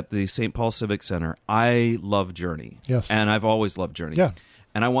 nights at the St. Paul Civic Center. I love Journey. Yes. And I've always loved Journey. Yeah.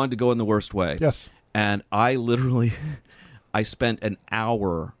 And I wanted to go in the worst way. Yes. And I literally, I spent an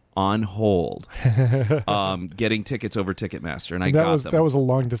hour on hold getting tickets over Ticketmaster, and I got them. That was a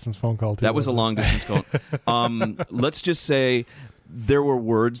long-distance phone call, too. That was a long-distance call. Let's just say there were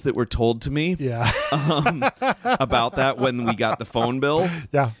words that were told to me about that when we got the phone bill.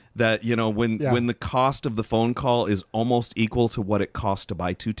 Yeah. That, when the cost of the phone call is almost equal to what it cost to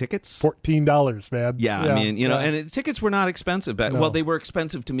buy 2 tickets. $14, man. Yeah, I mean, and tickets were not expensive. Well, they were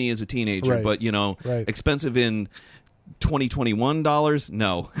expensive to me as a teenager, right. but, expensive in 2021 dollars?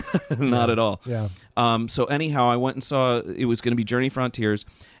 No, not at all. Yeah. So anyhow, I went and saw it was going to be Journey Frontiers,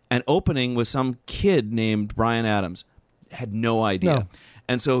 and opening was some kid named Bryan Adams. Had no idea. No.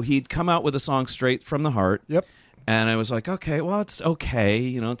 And so he'd come out with a song straight from the heart. Yep. And I was like, okay, well, it's okay.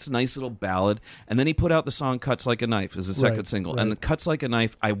 It's a nice little ballad. And then he put out the song Cuts Like a Knife as the second single. Right. And the Cuts Like a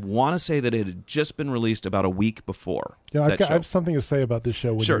Knife, I want to say that it had just been released about a week before. I have something to say about this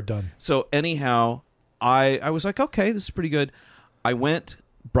show when you're done. So anyhow, I was like, okay, this is pretty good. I went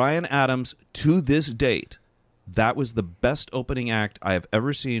Bryan Adams, to this date, that was the best opening act I have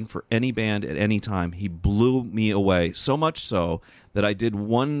ever seen for any band at any time. He blew me away, so much so that I did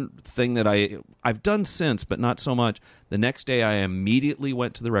one thing that I've done since, but not so much. The next day, I immediately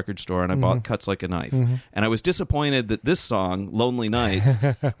went to the record store and I bought Cuts Like a Knife. And I was disappointed that this song, Lonely Nights,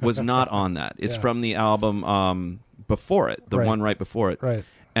 was not on that. It's from the album before it, the one right before it. Right.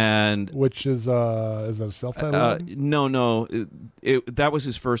 And which is that a self-titled album? No. That was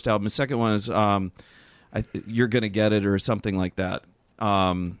his first album. His second one is You're Gonna Get It or something like that,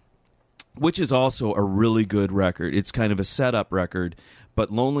 which is also a really good record. It's kind of a setup record,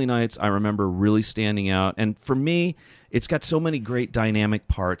 but Lonely Nights I remember really standing out. And for me, it's got so many great dynamic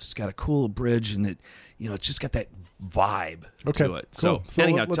parts. It's got a cool bridge, and it's just got that vibe to it. Cool. So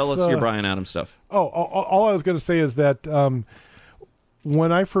anyhow, tell us your Bryan Adams stuff. All I was going to say is that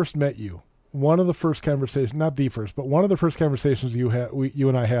when I first met you, one of the first conversations, not the first, but one of the first conversations you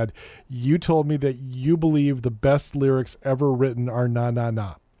and I had, you told me that you believe the best lyrics ever written are "Na Na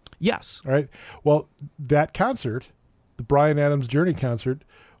Na." Yes. All right. Well, that concert, the Bryan Adams Journey concert,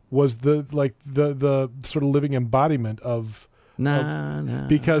 was the sort of living embodiment of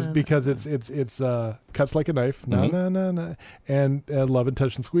because it's Cuts Like a Knife, na na na na, and Love and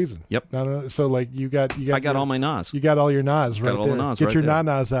Touch and Squeezing. Yep. Na, na, so like you got I got all my nas. You got all your nas right all there. the nas Get right your there.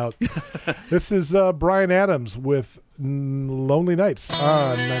 na-nas out. This is Bryan Adams with Lonely Nights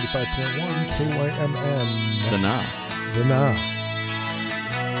on 95.1 KYMN. The na. The na.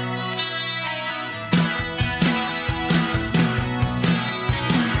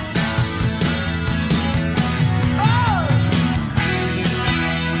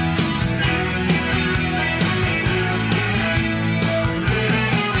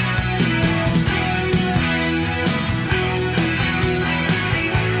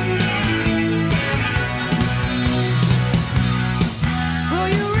 Will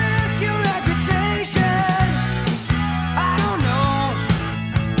you risk your reputation? I don't know.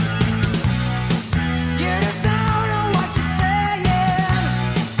 You just don't know what you're saying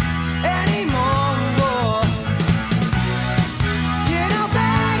anymore. You know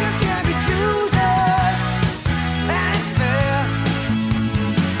beggars can be choosers, and it's fair.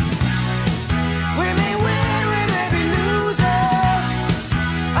 We may win, we may be losers.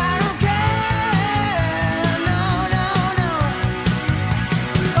 I don't care. No, no, no.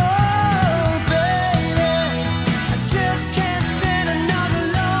 Oh, baby, I just can't stand another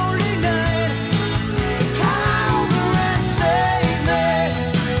lonely night. So come over and save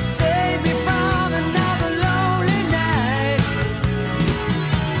me from another lonely night.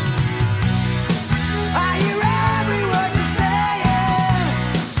 I hear every word you're saying,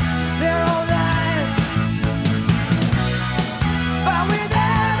 they're all lies. But with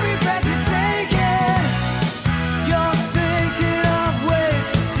every breath you're taking, you're thinking of ways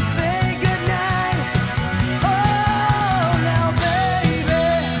to say goodnight. Oh, now baby,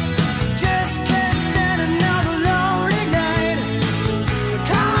 just can't stand another lonely night. So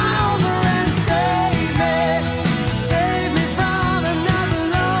come over and save me from another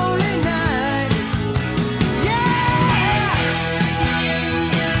lonely night.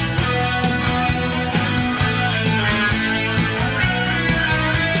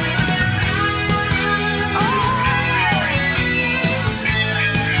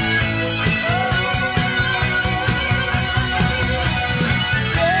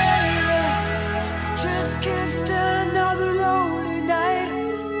 Just can't stand another lonely night.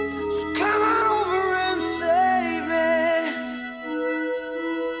 So come on over and save me.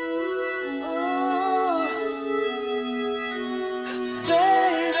 Oh,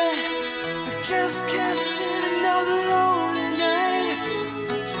 baby, I just can't stand another lonely night.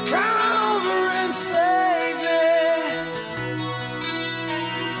 So come on over and save me.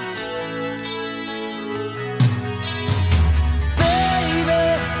 Baby,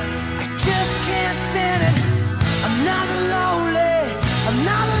 I just can't stand it. Another lonely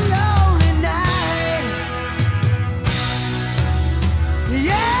night.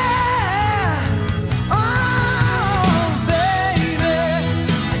 Yeah. Oh, baby, I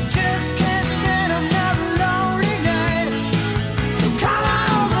just can't stand another lonely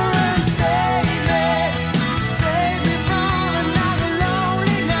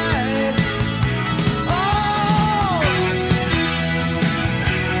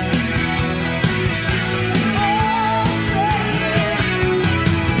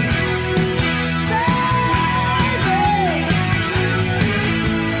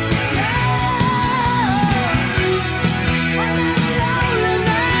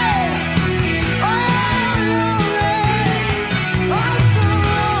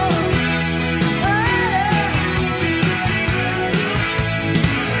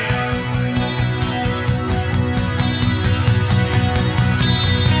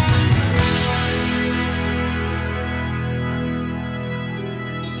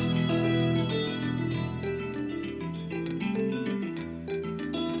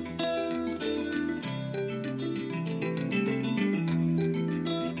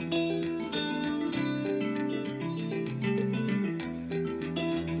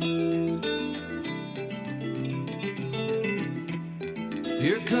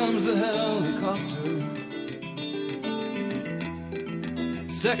Here comes the helicopter.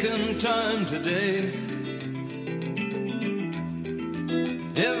 Second time today.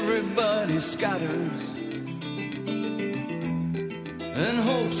 Everybody scatters and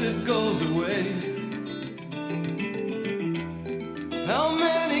hopes it goes away. How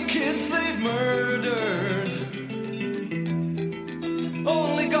many kids they've murdered,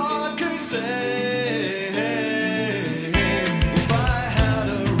 only God can say. If I had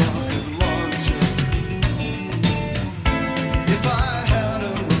a rocket launcher, if I had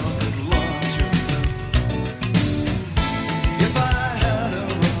a rocket launcher, if I had a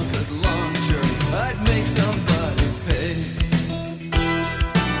rocket launcher, I'd make somebody pay.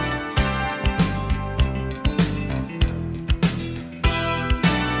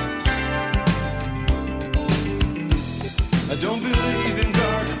 I don't believe in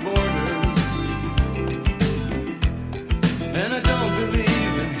guarded borders, and I don't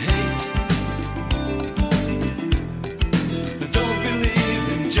believe in hate. I don't believe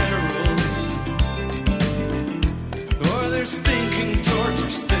in generals or their stinking torture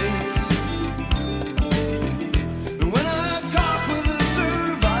states. And when I talk with the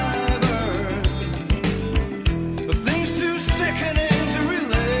survivors of things too sickening to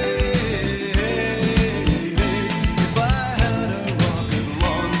relate, if I had a rocket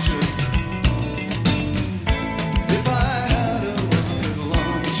launcher, if I had a rocket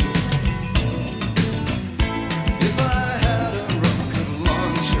launcher, if I had a rocket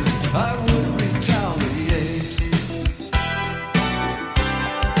launcher, I would retaliate.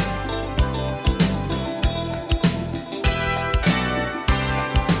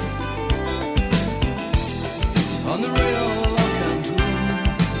 On the rail I can't room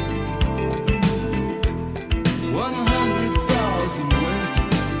 100,000 wait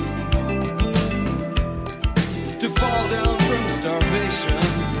to fall down from starvation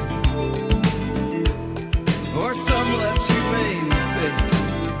or some less humane fate.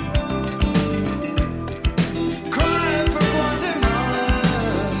 Cry for Guatemala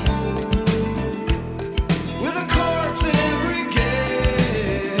with a corpse in every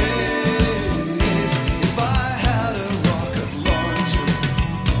gate. If I had a rocket launcher,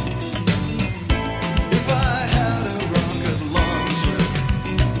 if I had a rocket launcher,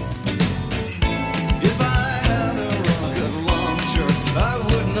 if I had a rocket launcher, I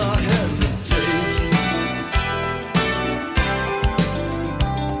would not hesitate.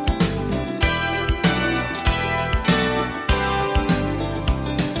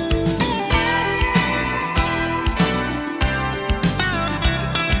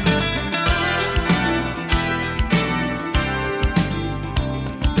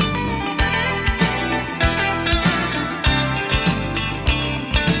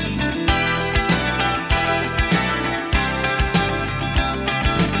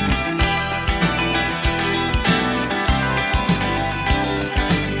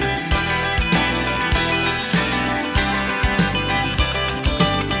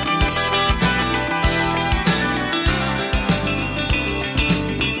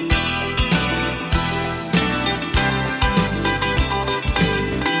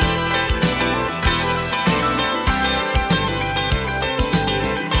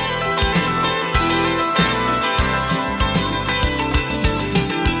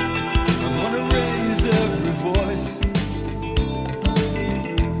 I'm gonna raise every voice.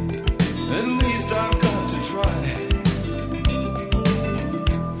 At least I've got to try.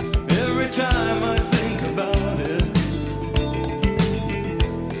 Every time I think about it,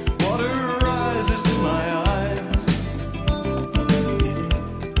 water rises to my eyes.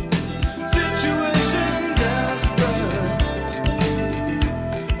 Situation desperate,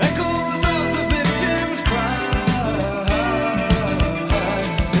 echoes of the victim's cry.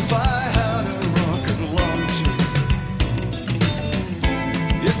 If I had a rocket launcher,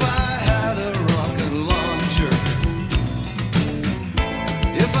 if I had a rocket launcher,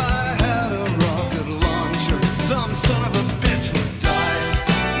 if I had a rocket launcher, some son of a bitch would die.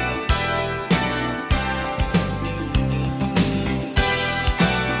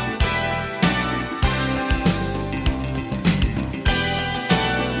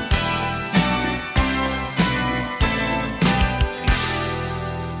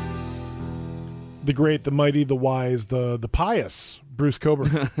 The great, the mighty, the wise, the pious Bruce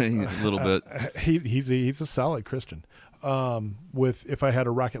Cockburn. A little bit. He's a solid Christian. With If I Had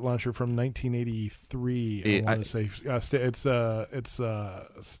a Rocket Launcher from 1983, I want to say it's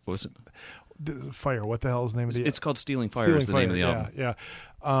What was it? Fire. What the hell is the name of the? It's called Stealing Fire. Is the name of the album. Yeah.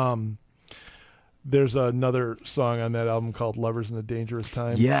 There's another song on that album called "Lovers in a Dangerous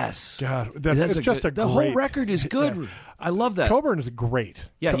Time." Yes. God, it's just good, a the whole great- record is good. Yeah. I love that. Coburn is great.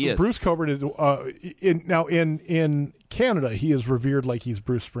 Yeah, he is. Bruce Coburn is in Canada. He is revered like he's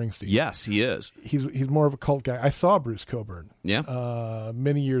Bruce Springsteen. Yes, he is. He's more of a cult guy. I saw Bruce Coburn Yeah.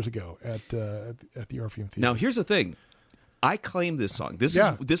 many years ago at the Orpheum Theater. Now here's the thing. I claim this song.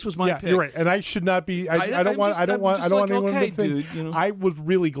 This was my pick. You're right, and I should not be. I don't want anyone to think. Dude, you know. I was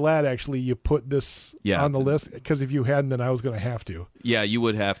really glad actually you put this on the list, because if you hadn't, then I was going to have to. Yeah, you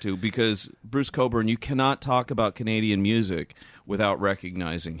would have to, because Bruce Coburn, you cannot talk about Canadian music without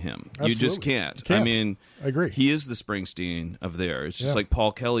recognizing him. You just Absolutely. can't. You can't. I mean, I agree. He is the Springsteen of there. It's just Yeah. like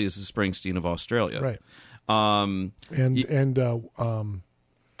Paul Kelly is the Springsteen of Australia. Right. Um,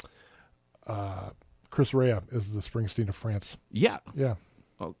 Chris Rea is the Springsteen of France. yeah. Yeah.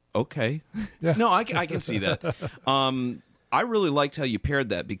 Oh, okay. Yeah. No, I can see that. I really liked how you paired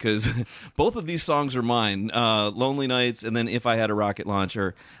that, because both of these songs are mine. Lonely Nights and then If I Had a Rocket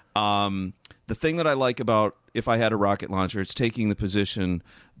Launcher. The thing that I like about If I Had a Rocket Launcher, it's taking the position,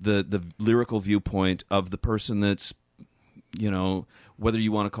 the lyrical viewpoint of the person that's, you know, whether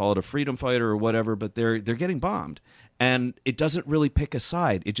you want to call it a freedom fighter or whatever, but they're getting bombed. And it doesn't really pick a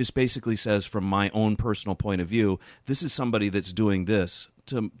side. It just basically says, from my own personal point of view, this is somebody that's doing this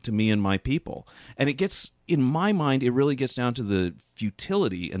to me and my people. And it gets, in my mind, it really gets down to the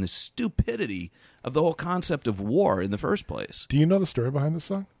futility and the stupidity of the whole concept of war in the first place. Do you know the story behind this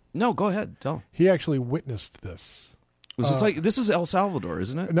song? No, go ahead, tell. He actually witnessed this. Was this is El Salvador,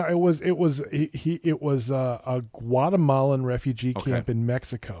 isn't it? No, it was a Guatemalan refugee camp in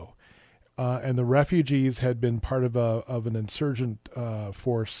Mexico, and the refugees had been part of an insurgent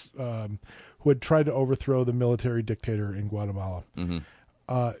force who had tried to overthrow the military dictator in Guatemala. Mm-hmm.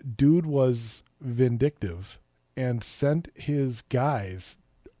 Dude was vindictive and sent his guys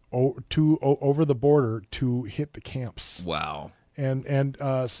over the border to hit the camps. Wow. And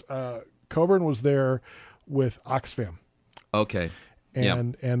Coburn was there with Oxfam. Okay.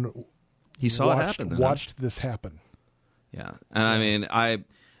 And he saw it happen. Then, watched this happen. Yeah. And I mean,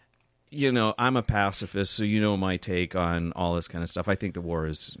 I'm a pacifist, so you know my take on all this kind of stuff. I think the war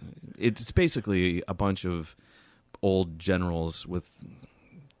it's basically a bunch of old generals with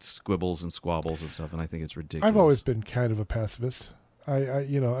squibbles and squabbles and stuff, and I think it's ridiculous. I've always been kind of a pacifist.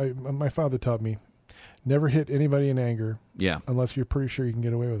 My father taught me, never hit anybody in anger. Yeah. Unless you're pretty sure you can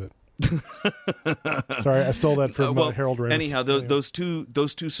get away with it. Sorry, I stole that from Harold Ramis. Anyhow, those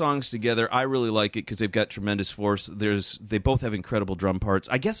two songs together, I really like it because they've got tremendous force. They both have incredible drum parts.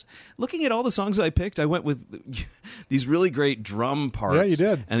 I guess looking at all the songs I picked, I went with these really great drum parts. Yeah, you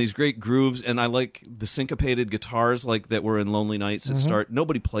did. And these great grooves, and I like the syncopated guitars like that were in Lonely Nights that start.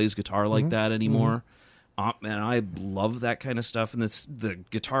 Nobody plays guitar like that anymore. And I love that kind of stuff. And the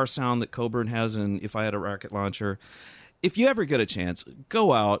guitar sound that Coburn has in If I Had a Rocket Launcher. If you ever get a chance,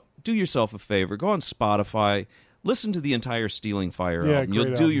 go out, do yourself a favor, go on Spotify, listen to the entire Stealing Fire album.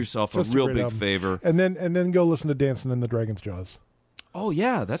 You'll do yourself a real big favor. And then go listen to Dancing in the Dragon's Jaws. Oh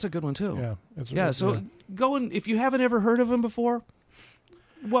yeah, that's a good one too. Yeah, go and if you haven't ever heard of him before,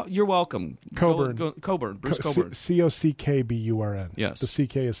 well, you're welcome. Coburn. Coburn, Bruce Coburn. Cockburn. Yes. The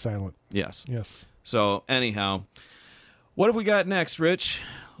CK is silent. Yes. Yes. So anyhow, what have we got next, Rich?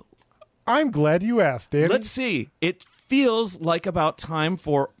 I'm glad you asked, Danny. Let's see. It feels like about time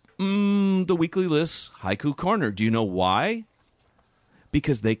for the Weekly List Haiku Corner. Do you know why?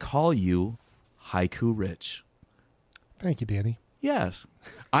 Because they call you Haiku Rich. Thank you, Danny. Yes.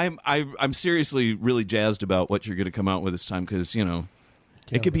 I'm seriously really jazzed about what you're going to come out with this time, because,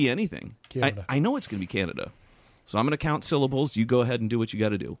 it could be anything. Canada. I know it's going to be Canada. So I'm going to count syllables. You go ahead and do what you got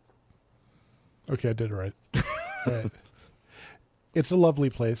to do. Okay, I did it right. Right. It's a lovely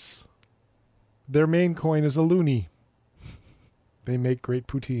place. Their main coin is a loonie. They make great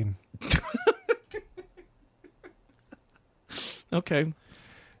poutine. Okay.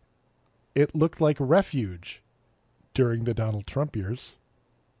 It looked like refuge during the Donald Trump years.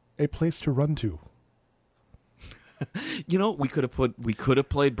 A place to run to. We could have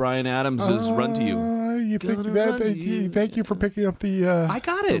played Bryan Adams' Run to You. You think Gonna that? run to you. Thank you for picking up the. I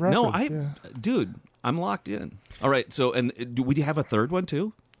got it. No, reference, dude, I'm locked in. All right. So, and do we have a third one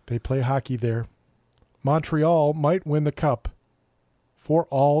too? They play hockey there. Montreal might win the cup. For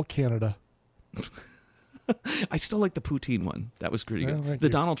all Canada. I still like the poutine one. That was pretty good. thank The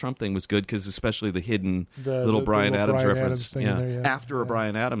you. Donald Trump thing was good, because especially the hidden The little Bryan little Adams Bryan reference. Adams thing in there, yeah. After a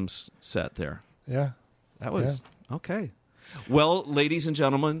Bryan Adams set there. Yeah. That was okay. Well, ladies and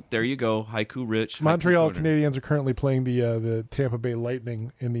gentlemen, there you go. Haiku Rich. Haiku Montreal Corner. Canadiens are currently playing the Tampa Bay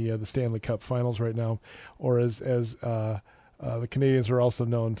Lightning in the Stanley Cup Finals right now, or as The Canadians are also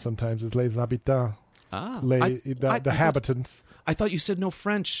known sometimes as les habitants, the habitants. I thought you said no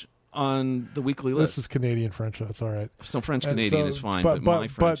French on the weekly list. This is Canadian French. That's all right. So French Canadian is fine, but my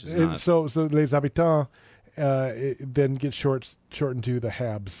French is not. So les habitants then get shortened to the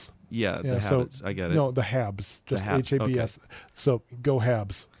Habs. Yeah, the habits. I get it. No, the Habs. Just Habs, Habs. Okay. So go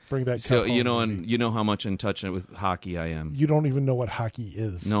Habs. Bring that. So cup home, and you know how much in touch with hockey I am. You don't even know what hockey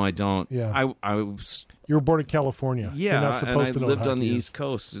is. No, I don't. Yeah. I was. You were born in California. You're Yeah, not supposed and I to know lived what on the hockey East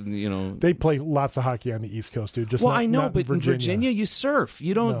Coast, and They play lots of hockey on the East Coast, dude. Just well, not, I know, not but in Virginia you surf.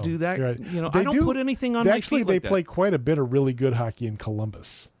 You don't No, do that. you're right. I don't put anything on my Actually, feet they like play that. quite a bit of really good hockey in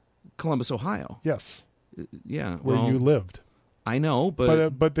Columbus. Columbus, Ohio. Yes, Yeah, where well, you lived. I know,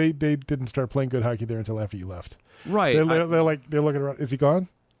 but But they didn't start playing good hockey there until after you left. right. They're looking around. Is he gone?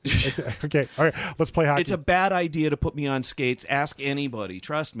 okay, all right. Let's play hockey. It's a bad idea to put me on skates. Ask anybody.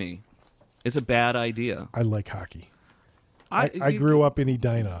 Trust me. It's a bad idea. I like hockey. I grew up in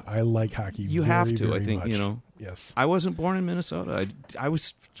Edina. I like hockey. You very, have to, very I think, much. Yes. I wasn't born in Minnesota. I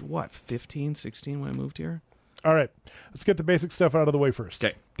was, 15, 16 when I moved here? All right. Let's get the basic stuff out of the way first.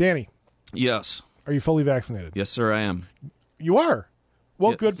 Okay. Danny, Yes. are you fully vaccinated? Yes, sir, I am. You are.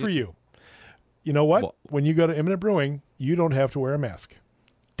 Well, Yeah, good for you. You know what? Well- When you go to Imminent Brewing, you don't have to wear a mask.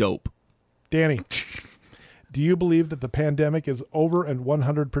 Dope. Danny, do you believe that the pandemic is over and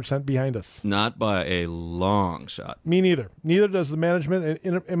 100% behind us? Not by a long shot. Me neither. Neither does the management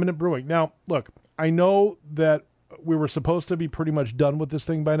at Imminent Brewing. Now, look, I know that we were supposed to be pretty much done with this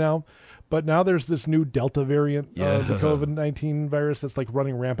thing by now, but now there's this new Delta variant of the COVID-19 virus that's like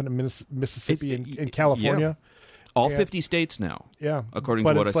running rampant in Mississippi and California. All 50 states now. Yeah, According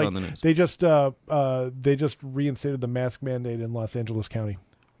but to what it's I saw on the news. They just reinstated the mask mandate in Los Angeles County.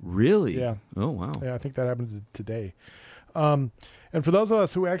 Really? Yeah. Oh, wow. Yeah, I think that happened today. And for those of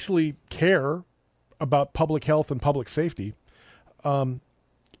us who actually care about public health and public safety,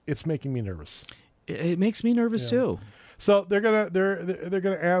 it's making me nervous. It makes me nervous, too. So they're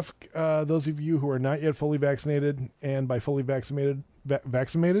gonna ask those of you who are not yet fully vaccinated, and by fully vaccinated, By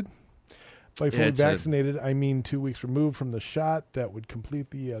fully vaccinated, I mean 2 weeks removed from the shot. That would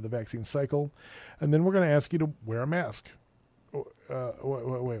complete the vaccine cycle, and then we're going to ask you to wear a mask.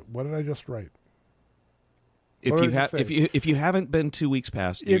 Wait, what did I just write? If you haven't been 2 weeks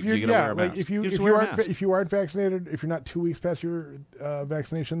past, you're going to wear a mask. If you aren't vaccinated, if you're not 2 weeks past your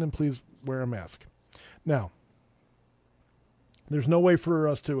vaccination, then please wear a mask. Now, there's no way for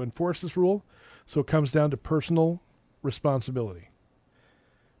us to enforce this rule, so it comes down to personal responsibility.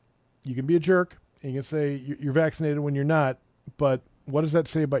 You can be a jerk, and you can say you're vaccinated when you're not, but what does that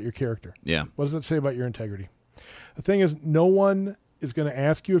say about your character? Yeah. What does that say about your integrity? The thing is, no one is going to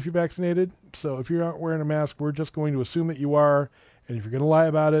ask you if you're vaccinated, so if you're not wearing a mask, we're just going to assume that you are, and if you're going to lie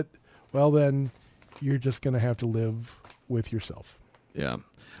about it, well, then you're just going to have to live with yourself. Yeah.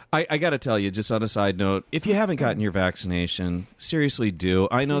 I got to tell you, just on a side note, if you haven't gotten your vaccination, seriously do.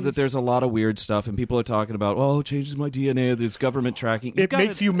 I know that there's a lot of weird stuff, and people are talking about, oh, it changes my DNA, there's government tracking. It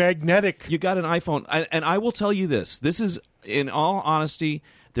makes you magnetic. You got an iPhone. And I will tell you this. This is, in all honesty,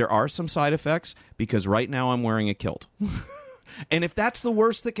 there are some side effects, because right now I'm wearing a kilt. And if that's the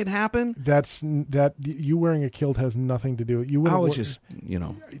worst that can happen, that you wearing a kilt has nothing to do with you. I was just,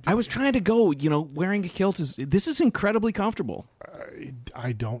 I was trying to go, wearing a kilt this is incredibly comfortable.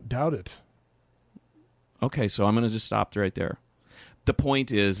 I don't doubt it. Okay, so I'm going to just stop right there. The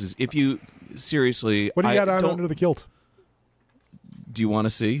point is if you seriously, what do you got on under the kilt? Do you want to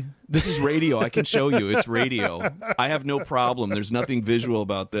see? This is radio. I can show you. It's radio. I have no problem. There's nothing visual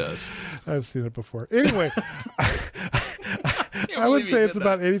about this. I've seen it before. Anyway, I would say it's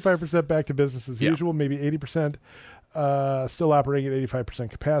about 85% back to business as usual, maybe 80% still operating at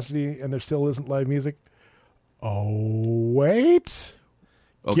 85% capacity, and there still isn't live music. Oh, wait.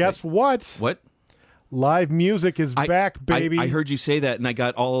 Okay. Guess what? What? Live music is back, baby. I heard you say that, and I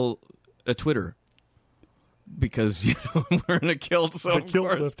got all a Twitter. Because I'm wearing a kilt, so the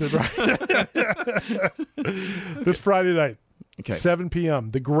kilt lifted, right? This Friday night, 7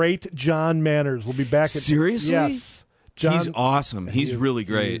 p.m. The great John Manners will be back. Seriously? Yes, John, he's awesome. He's really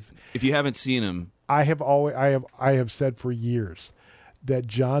great. If you haven't seen him, I have said for years that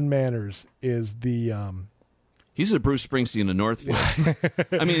John Manners is the. He's a Bruce Springsteen of Northfield.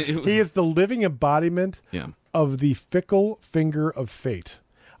 I mean, he is the living embodiment of the fickle finger of fate.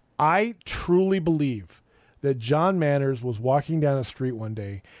 I truly believe that John Manners was walking down a street one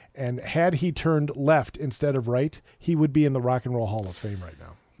day, and had he turned left instead of right, he would be in the Rock and Roll Hall of Fame right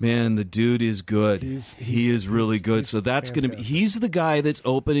now. Man, the dude is good. He is really good. So that's going to be... He's the guy that's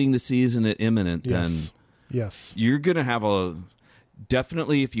opening the season at Imminent. Yes. Then yes. You're going to have a...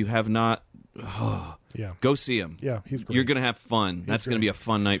 Definitely, if you have not Yeah. Go see him. Yeah, he's great. You're going to have fun. That's going to great. be a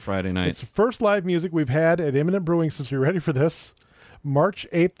fun night Friday night. It's the first live music we've had at Imminent Brewing since you're ready for this. March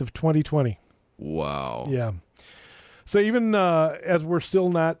 8th of 2020. Wow. Yeah. So even as we're still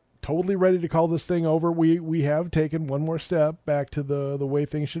not totally ready to call this thing over, we have taken one more step back to the way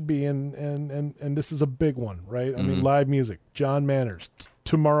things should be, and this is a big one, right? I mean, live music, John Manners,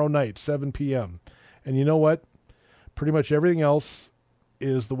 tomorrow night, 7 p.m. And you know what? Pretty much everything else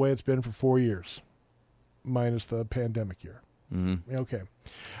is the way it's been for 4 years, minus the pandemic year. Okay.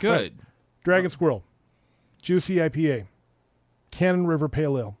 Good. Right. Dragon Squirrel, Juicy IPA, Cannon River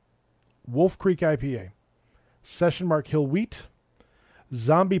Pale Ale, Wolf Creek IPA, Session Mark Hill Wheat,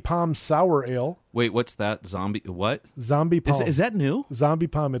 Zombie Palm Sour Ale. Wait, what's that? Zombie? What? Zombie Palm. Is that new? Zombie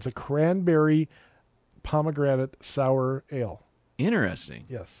Palm. It's a cranberry pomegranate sour ale. Interesting.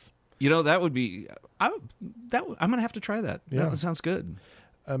 Yes. You know, that would be. I'm going to have to try that. Yeah. That sounds good.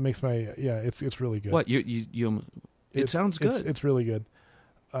 Makes my it's really good. What it sounds good. It's really good.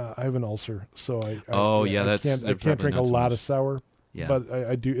 I have an ulcer, so I that's I can't drink a lot of sour. Yeah. But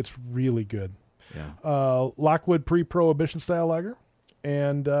I do. It's really good. Yeah. Lockwood Pre-Prohibition style lager,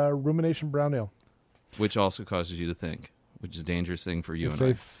 and Rumination Brown Ale. Which also causes you to think, which is a dangerous thing for you It's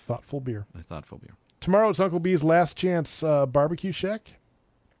and a thoughtful beer. I. A thoughtful beer. Tomorrow it's Uncle B's Last Chance Barbecue Shack.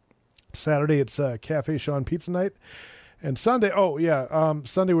 Saturday it's Cafe Sean Pizza Night. And Sunday,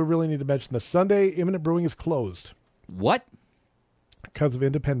 Sunday we really need to mention this. Sunday, Imminent Brewing is closed What? because of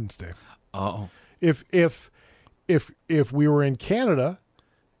Independence Day. Oh. If we were in Canada,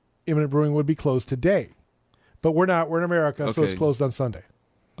 Imminent Brewing would be closed today. But we're not. We're in America, so it's Okay. closed on Sunday.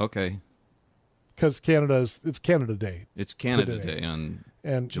 Okay. Because it's Canada Day. It's Canada Today. Day on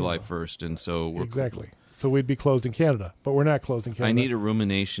And July 1st, and so we're exactly. So we'd be closed in Canada, but we're not closed in Canada. I need a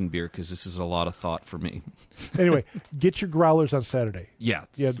rumination beer because this is a lot of thought for me. Anyway, get your growlers on Saturday. Yeah.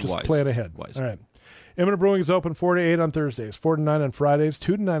 Yeah, just wise. plan ahead. Wise. All right. Imminent Brewing is open 4 to 8 on Thursdays, 4 to 9 on Fridays,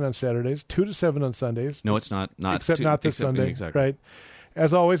 2 to 9 on Saturdays, 2 to 7 on Sundays. No, it's not. Except not this Sunday. Exactly. Right.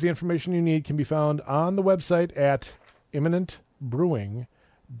 As always, the information you need can be found on the website at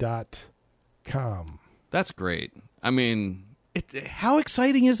imminentbrewing.com. That's great. I mean, how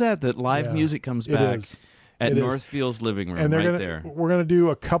exciting is that live Yeah, music comes it back is. at It is. Northfield's living room And right there? we're going to do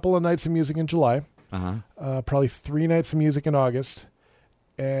a couple of nights of music in July, Uh-huh. probably 3 nights of music in August,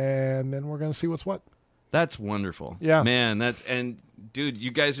 and then we're going to see what's what. That's wonderful. Yeah. Man, dude,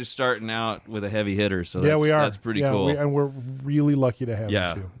 you guys are starting out with a heavy hitter, so Yeah, we are. That's pretty Yeah, cool. and we're really lucky to have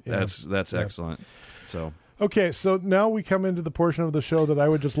yeah, you too. that's Yeah. excellent. So Okay, so now we come into the portion of the show that I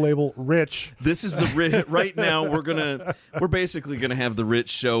would just label rich. this is right now we're basically gonna have the Rich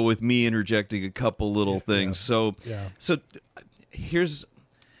show with me interjecting a couple little things. So here's,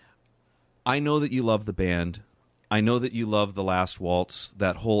 I know that you love the band. I know that you love The Last Waltz,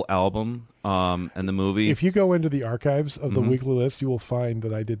 that whole album, and the movie. If you go into the archives of Mm-hmm. the weekly list, you will find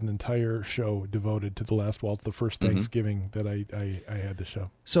that I did an entire show devoted to The Last Waltz, the first Mm-hmm. Thanksgiving that I had the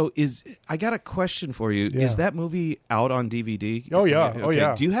show. So I got a question for you. Yeah. Is that movie out on DVD? Oh, yeah. Okay. Oh,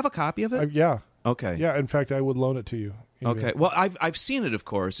 yeah. Do you have a copy of it? Yeah. Okay. Yeah, in fact, I would loan it to you. Okay. Well, I've seen it, of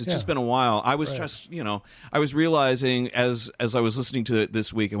course. It's just Yeah. been a while. I was Right. just, I was realizing as I was listening to it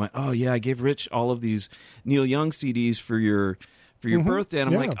this week, I went, oh yeah, I gave Rich all of these Neil Young CDs for your birthday, and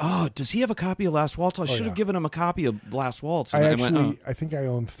I'm Yeah. like, oh, does he have a copy of Last Waltz? I should yeah. have given him a copy of Last Waltz. I And actually, went, I think I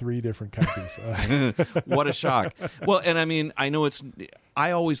own 3 different copies. what a shock. Well, and I mean, I know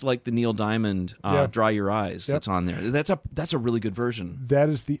I always like the Neil Diamond Yeah. Dry Your Eyes Yep. that's on there. That's a really good version. That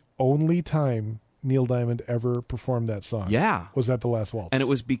is the only time Neil Diamond ever performed that song. Yeah. Was at The Last Waltz. And it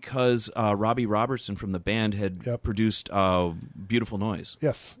was because Robbie Robertson from the band had Yep. produced Beautiful Noise.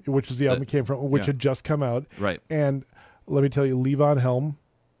 Yes, which is the album it came from, which yeah. had just come out. Right. And let me tell you, Levon Helm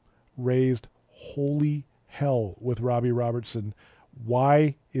raised holy hell with Robbie Robertson.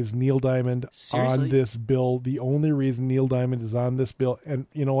 Why is Neil Diamond Seriously? on this bill? The only reason Neil Diamond is on this bill, and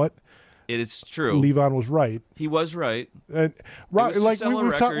you know what? It is true. Levon was right. He was right. And was to sell a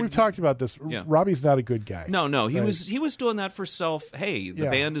record. we've talked about this. Yeah. Robbie's not a good guy. No, he Right. was doing that for self. Hey, the Yeah.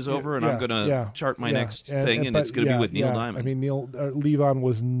 band is over, and Yeah. I'm going to Yeah. chart my Yeah. next thing, and but it's going to be with Neil yeah. Diamond. I mean, Levon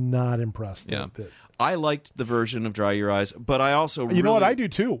was not impressed. yeah, with it. I liked the version of Dry Your Eyes, but I also You know what? really- I do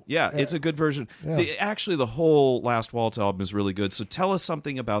too. Yeah, it's a good version. Yeah. Actually, the whole Last Waltz album is really good. So tell us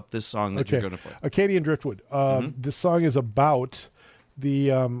something about this song that you're going to play. Acadian Driftwood. This song is about the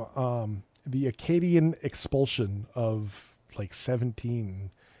Acadian expulsion of like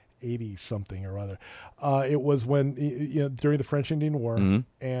 1780 something or other. It was when during the French Indian War,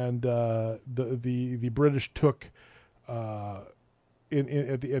 and the British took.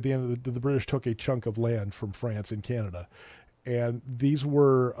 At the end of the British took a chunk of land from France in Canada, and these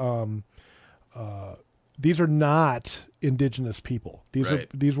were these are not indigenous people.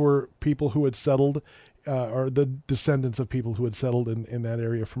 These were people who had settled, or the descendants of people who had settled in that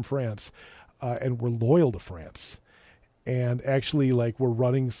area from France, and were loyal to France. And actually, like, were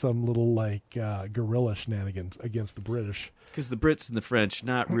running some little, like, guerrilla shenanigans against the British. Because the Brits and the French,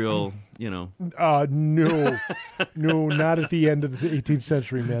 not real, No, not at the end of the 18th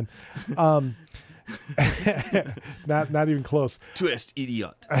century, man. Not even close. Twist,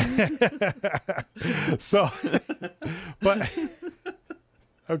 idiot. So, but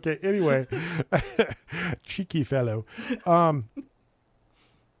okay. Anyway, cheeky fellow.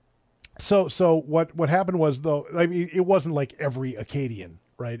 So what happened was, though, I mean, it wasn't like every Acadian,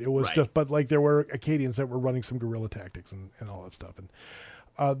 right? It was just, but like there were Acadians that were running some guerrilla tactics and all that stuff, and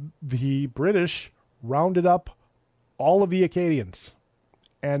the British rounded up all of the Acadians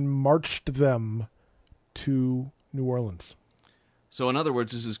and marched them to New Orleans. So, in other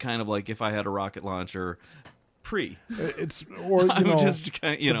words, this is kind of like if I had a rocket launcher pre. It's, or, you know, just,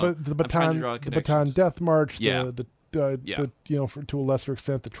 you know, the Bataan Death March, to a lesser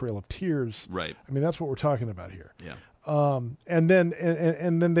extent, the Trail of Tears. Right. I mean, that's what we're talking about here. Yeah. And then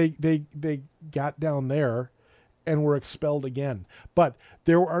they got down there and were expelled again. But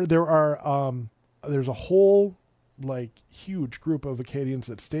there's a whole, like, huge group of Acadians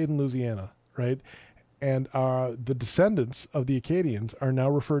that stayed in Louisiana, right? And the descendants of the Acadians are now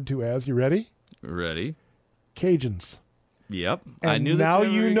referred to as, you ready? Ready. Cajuns. Yep. And I knew now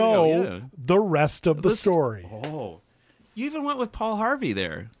that's you know the rest of the story. Oh. You even went with Paul Harvey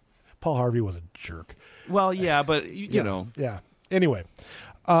there. Paul Harvey was a jerk. Well, yeah, but you know. Yeah. Anyway,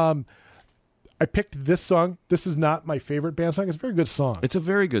 I picked this song. This is not my favorite band song. It's a very good song. It's a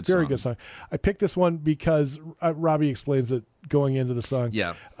very good song. Very good song. I picked this one because Robbie explains it going into the song.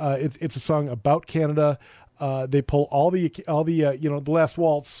 Yeah. It's a song about Canada. They pull all the The Last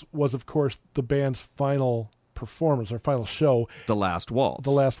Waltz was, of course, the band's final performance, or final show. The Last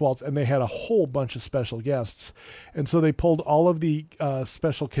Waltz. And they had a whole bunch of special guests. And so they pulled all of the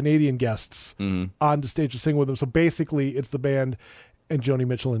special Canadian guests onto stage to sing with them. So basically, it's the band and Joni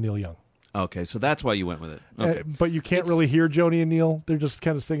Mitchell and Neil Young. Okay, so that's why you went with it. Okay. But you can't really hear Joni and Neil. They're just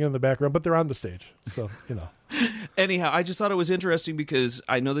kind of singing in the background, but they're on the stage. So, you know. Anyhow, I just thought it was interesting because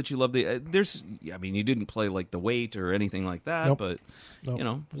I know that you love you didn't play like The Weight or anything like that, but, you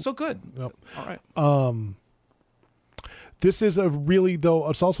know, so good. Nope. All right. This is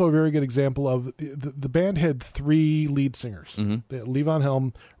it's also a very good example of the band had three lead singers. They had Lee Von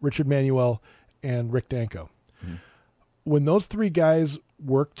Helm, Richard Manuel, and Rick Danko. When those three guys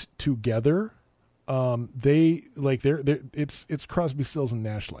worked together, it's Crosby, Stills, and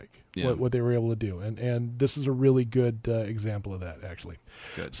Nash like what they were able to do, and this is a really good example of that, actually.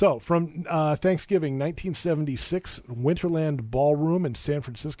 Good. So from Thanksgiving 1976, Winterland Ballroom in San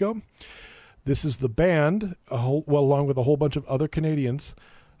Francisco. This is the band, along with a whole bunch of other Canadians,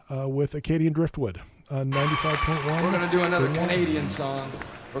 with Acadian Driftwood on 95.1. We're going to do another Canadian song.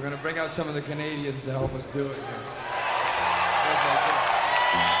 We're going to bring out some of the Canadians to help us do it.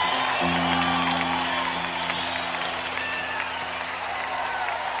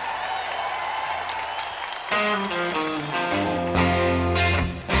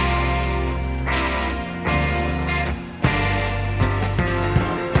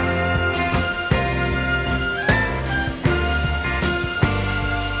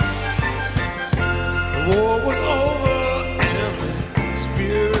 The war was over and the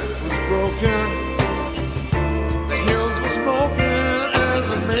spirit was broken. The hills were smoking as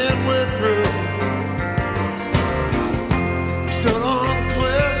the men withdrew. We stood on the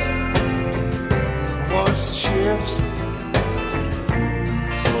cliffs, watched the ships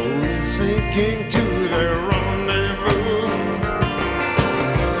slowly sinking to their rendezvous.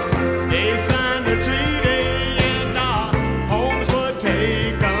 They signed a treaty and our homes were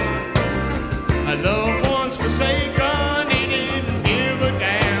taken. Our loved ones forsaken, they didn't give a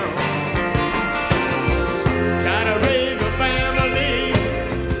damn. Try to raise a family,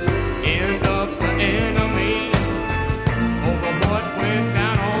 end up the enemy, over what went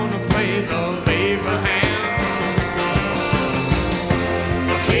down on the plains of Abraham.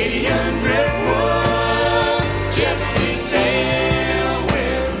 Acadian Driftwood.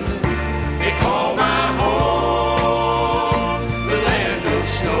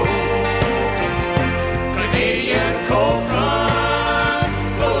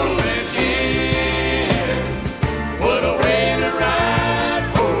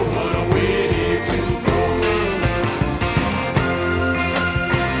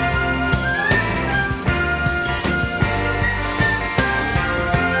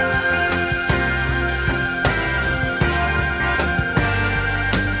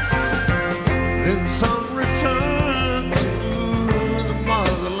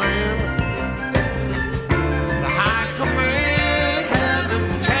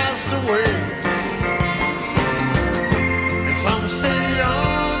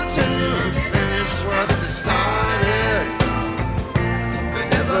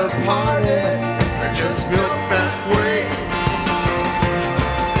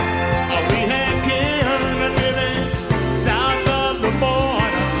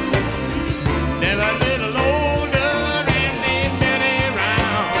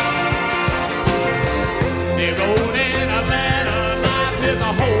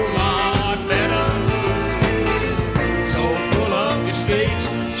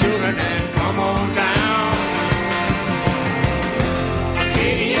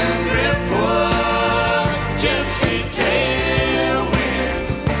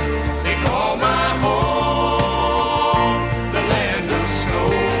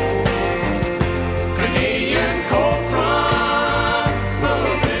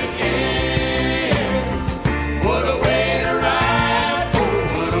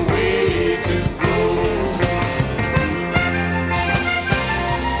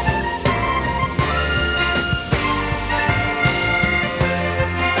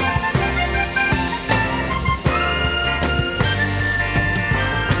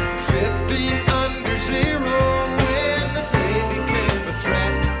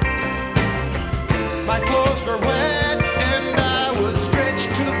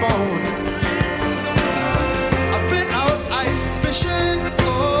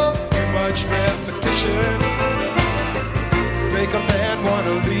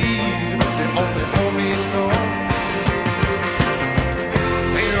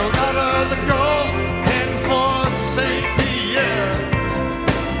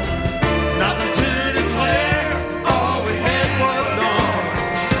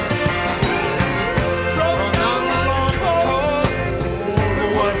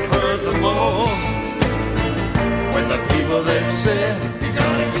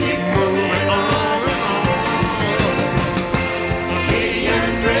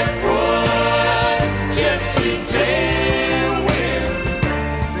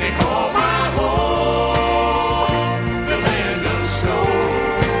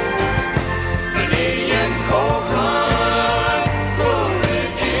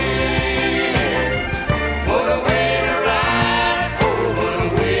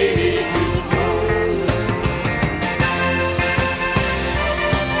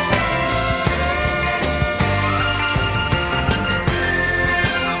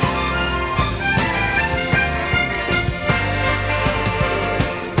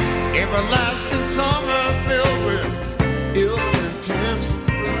 everlasting summer filled with ill content.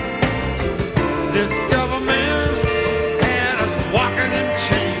 This government had us walking in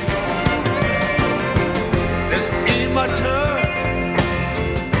chains. This ain't my turn.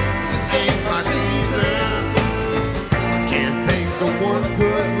 This ain't my season. I can't think of one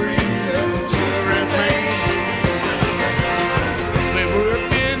good reason to remain. We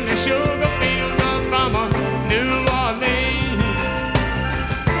worked in the sugar fields up from New Orleans.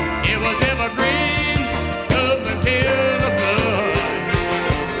 It was evergreen up until the flood.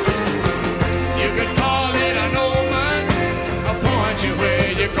 You could call it an omen, a point you where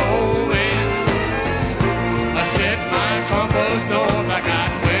you're going. I set my troubles north, I got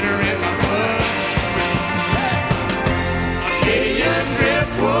winter in my blood. Acadian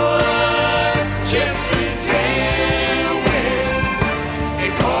driftwood, gypsy tailwind,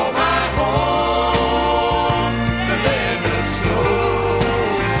 they call my home the land of snow.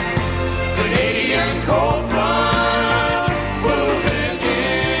 Canadian cold front moving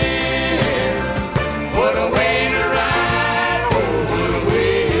in. What a way to ride, oh, what a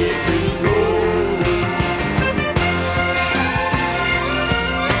way to go.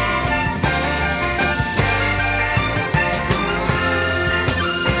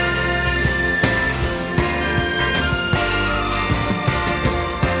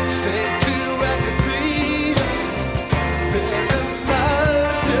 Said to I could see that the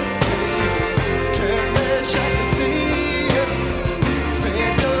fire Turkish I could see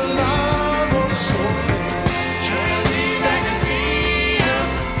that the love was so Chinese I could see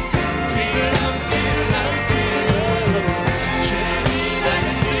Teedle-up, teedle-up, teedle-up. Chinese I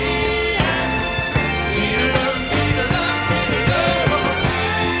could see Teedle-up, teedle-up, teedle-up.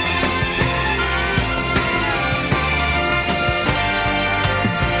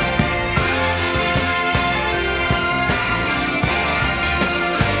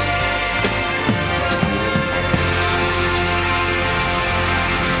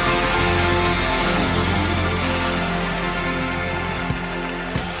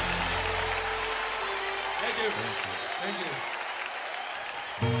 Thank you. Thank you.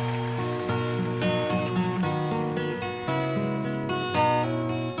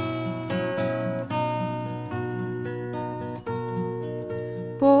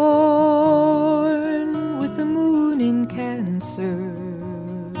 Born with the moon in Cancer,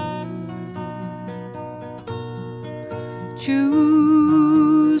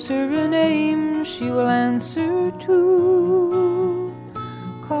 choose her a name she will answer to.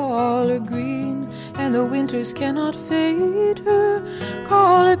 Call her green, and the winters cannot fade her.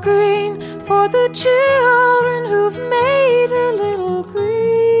 Call her green for the children who've made her little green.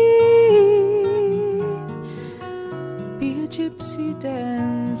 Be a gypsy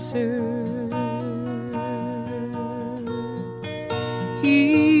dancer.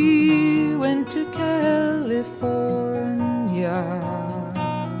 He went to California,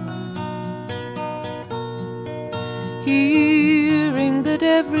 hearing that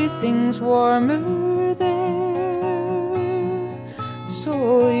everything's warmer there.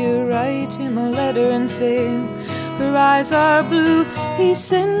 So you write him a letter and say, her eyes are blue. He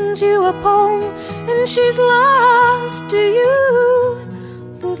sends you a poem and she's lost to you.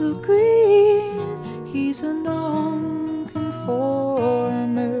 Little green, he's a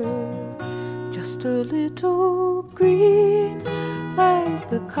non-conformer, just a little green, like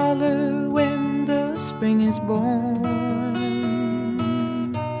the color when the spring is born.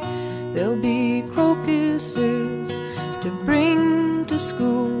 There'll be crocuses to bring to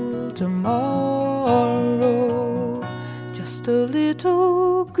school tomorrow, just a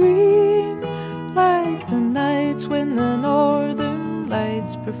little green, like the nights when the northern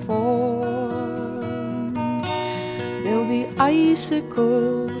lights perform. There'll be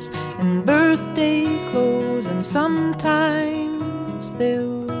icicles and birthday clothes, and sometimes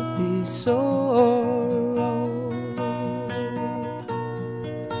there'll be sorrow.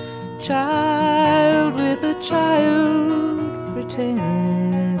 Child with a child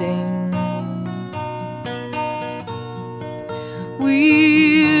pretending,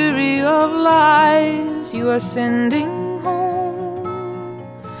 weary of lies you are sending home.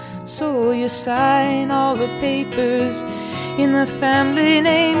 So you sign all the papers in the family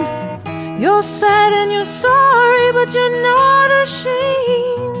name. You're sad and you're sorry, but you're not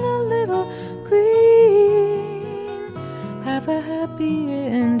ashamed. A little green, have a happy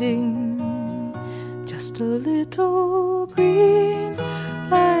ending. Just a little green,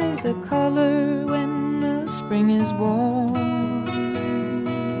 like the color when the spring is born.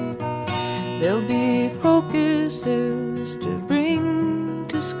 There'll be crocuses to bring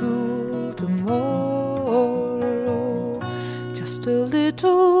to school tomorrow, just a little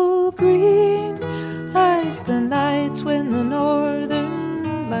little green, like the nights when the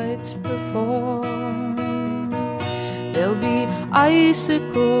northern lights perform. There'll be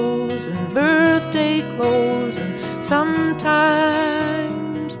icicles and birthday clothes, and sometimes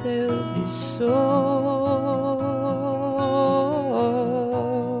there'll be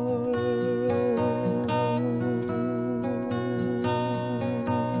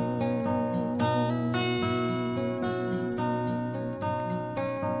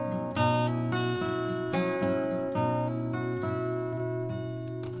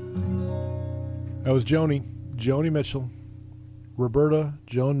That was Joni Mitchell, Roberta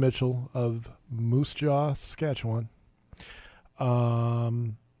Joan Mitchell of Moose Jaw, Saskatchewan. My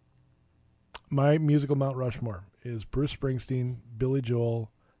musical Mount Rushmore is Bruce Springsteen, Billy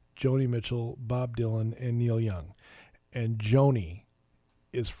Joel, Joni Mitchell, Bob Dylan, and Neil Young. And Joni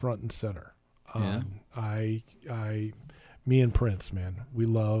is front and center. Me and Prince, man, we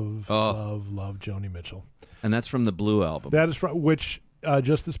love Joni Mitchell. And that's from the Blue album. That is from which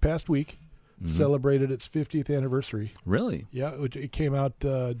just this past week celebrated its 50th anniversary. Really? Yeah, it came out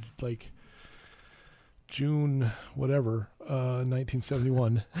like June, whatever,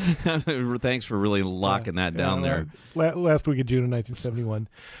 1971. Thanks for really locking that down there. Last week of June of 1971.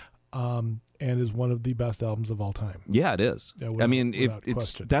 And is one of the best albums of all time. Yeah, it is. Yeah, I mean,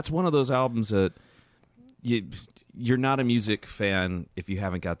 question. That's one of those albums that you're not a music fan if you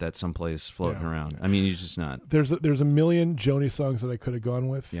haven't got that someplace floating around. I mean, you're just not. There's a million Joni songs that I could have gone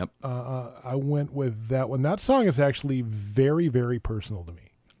with. Yep. I went with that one. That song is actually very, very personal to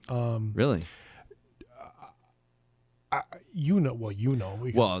me. Really?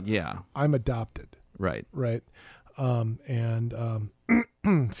 Well, yeah. I'm adopted. Right.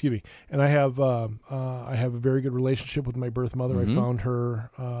 Excuse me. And I have a very good relationship with my birth mother. I found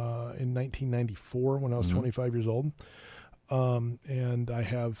her in 1994 when I was 25 years old. And I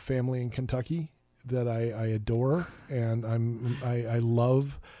have family in Kentucky that I adore, and I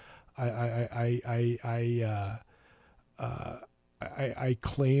love. I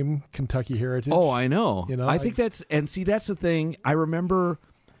claim Kentucky heritage. Oh, I know. You know, I think that's the thing. I remember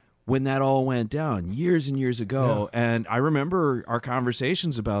when that all went down years and years ago, and I remember our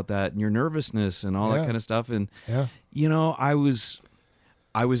conversations about that and your nervousness and all that kind of stuff. And you know, I was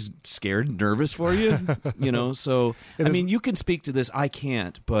scared and nervous for you. You know, so I mean, you can speak to this. I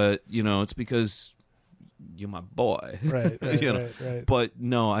can't, but you know, it's because you're my boy. Right. You know? Right. But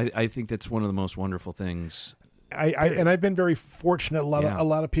no, I think that's one of the most wonderful things. I've been very fortunate. A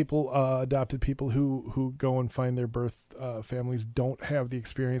lot of people, adopted people who go and find their birth families don't have the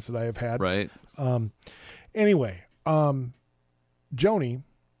experience that I have had. Right. Anyway, Joni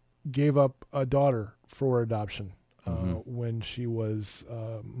gave up a daughter for adoption when she was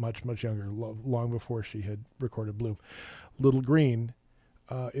much younger, long before she had recorded Blue. Little Green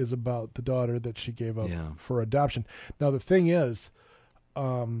is about the daughter that she gave up for adoption. Now the thing is,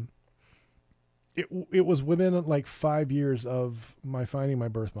 It was within like 5 years of my finding my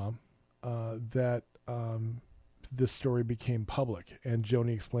birth mom that this story became public. And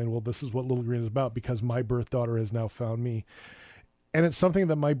Joni explained, well, this is what Little Green is about because my birth daughter has now found me. And it's something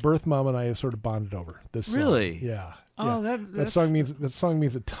that my birth mom and I have sort of bonded over. This song. Really? Yeah. Oh, yeah. That song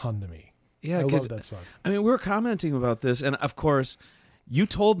means a ton to me. Yeah, I love that song. I mean, we were commenting about this, and of course, you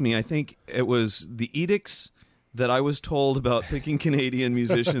told me, I think it was the edicts that I was told about picking Canadian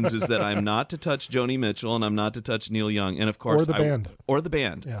musicians is that I'm not to touch Joni Mitchell and I'm not to touch Neil Young, and of course, or the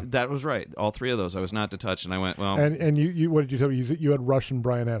band. Yeah. That was right. All three of those I was not to touch, and I went, well. And you what did you tell me? You had Rush and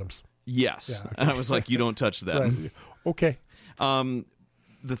Bryan Adams. Yes, yeah, okay. And I was like, you don't touch them. Right. Okay.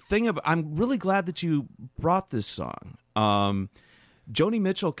 The thing about, I'm really glad that you brought this song. Joni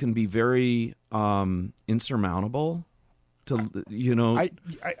Mitchell can be very insurmountable. I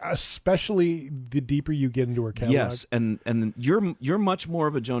especially the deeper you get into her catalog. Yes, and you're much more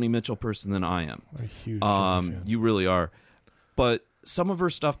of a Joni Mitchell person than I am. A huge fan. You really are. But some of her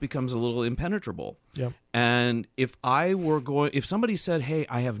stuff becomes a little impenetrable. Yep. And if somebody said, "Hey,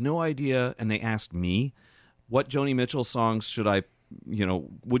 I have no idea," and they asked me, "What Joni Mitchell songs should I,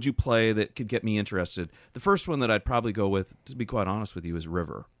 would you play that could get me interested?" The first one that I'd probably go with, to be quite honest with you, is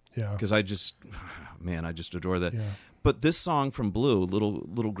River. Yeah. Because I just adore that. Yeah. But this song from Blue,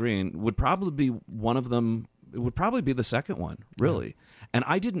 Little Green, would probably be one of them. It would probably be the second one, really. Yeah. And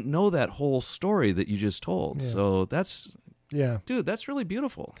I didn't know that whole story that you just told. Yeah. So dude, that's really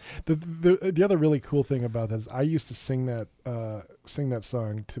beautiful. The other really cool thing about that is I used to sing that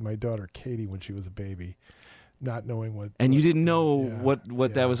song to my daughter Katie when she was a baby, not knowing what. And you didn't know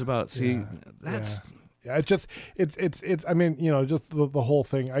what that was about. See, that's. Yeah, it's. I mean, just the whole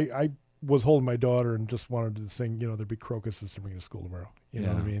thing. was holding my daughter and just wanted to sing, there'd be crocuses to bring to school tomorrow. You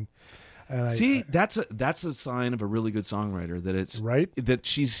know what I mean? And that's a sign of a really good songwriter, that it's right, that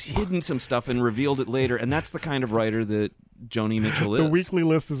she's hidden some stuff and revealed it later, and that's the kind of writer that Joni Mitchell is. The weekly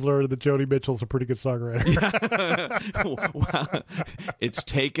list has learned that Joni Mitchell's a pretty good songwriter. Wow. It's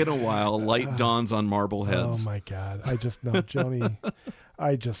taken a while. Light dawns on marble heads. Oh my God! I just know Joni.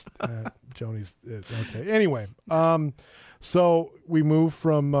 Joni's okay. Anyway, so we move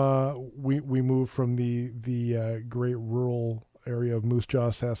from we move from the great rural area of Moose Jaw,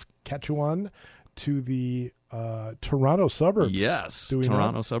 Saskatchewan, to the Toronto suburbs. Yes, Do we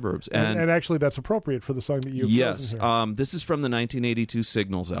Toronto know? suburbs, and actually that's appropriate for the song that you've chosen here. This is from the 1982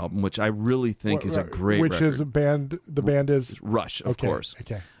 Signals album, which I really think is a great Which record. is a band. The band is Rush, of course.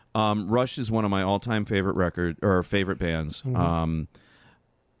 Okay. Rush is one of my all-time favorite favorite bands. Mm-hmm.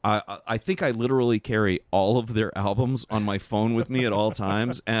 I think I literally carry all of their albums on my phone with me at all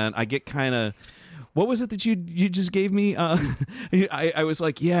times, and I get kind of. What was it that you just gave me? I was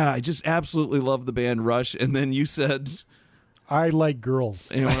like, yeah, I just absolutely love the band Rush, and then you said, I like girls.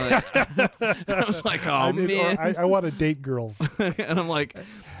 And I was like, oh man, I want to date girls, and I'm like,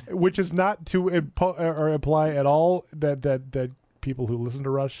 which is not to imply at all that people who listen to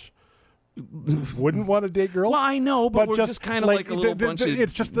Rush wouldn't want to date girls. Well, I know, but we're just kind of like a little bunch of.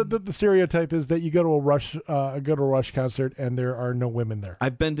 It's just the stereotype is that you go to a Rush concert and there are no women there.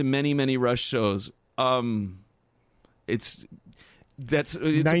 I've been to many Rush shows. It's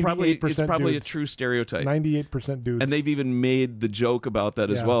probably a true stereotype. 98% dudes, and they've even made the joke about that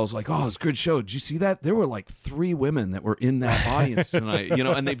as well. It's like, oh, it's a good show. Did you see that? There were like 3 women that were in that audience tonight,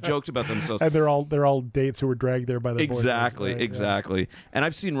 and they've joked about themselves. And they're all dates who were dragged there by their exactly, boyfriends. Exactly. Yeah. And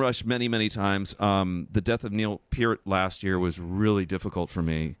I've seen Rush many times. The death of Neil Peart last year was really difficult for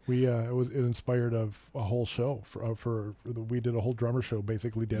me. It inspired a whole show for we did a whole drummer show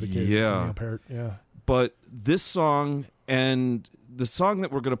basically dedicated to Neil Peart. Yeah. But this song and the song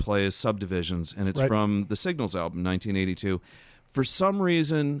that we're going to play is Subdivisions, and it's from the Signals album, 1982. For some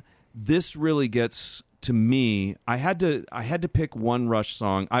reason, this really gets to me. I had to pick one Rush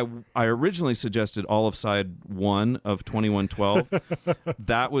song. I originally suggested all of side 1 of 2112.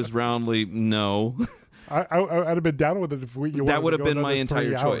 That was roundly no. I'd have been down with it if you. That would have been my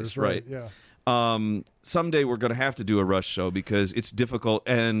entire choice, right? Yeah. Someday we're going to have to do a Rush show because it's difficult,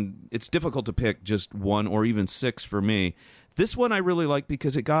 and it's difficult to pick just one or even 6 for me. This one I really like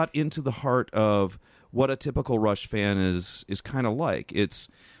because it got into the heart of what a typical Rush fan is kind of like. It's,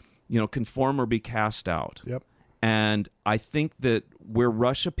 conform or be cast out. Yep. And I think that where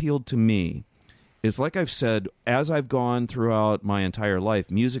Rush appealed to me is, like I've said, as I've gone throughout my entire life,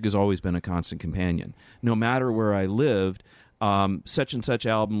 music has always been a constant companion. No matter where I lived, such and such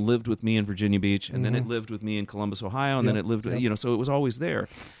album lived with me in Virginia Beach, and then it lived with me in Columbus, Ohio, and then it lived, so it was always there.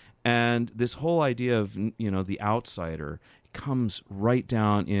 And this whole idea of, the outsider comes right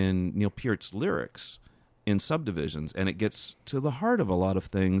down in Neil Peart's lyrics in Subdivisions, and it gets to the heart of a lot of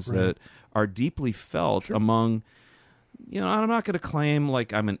things that are deeply felt among, I'm not going to claim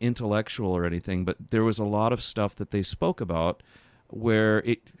like I'm an intellectual or anything, but there was a lot of stuff that they spoke about where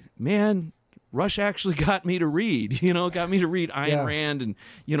Rush actually got me to read, got me to read Ayn Rand and,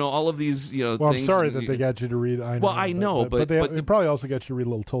 all of these, Well, things. I'm sorry that they got you to read Ayn Rand. Well, I know, but they probably also got you to read a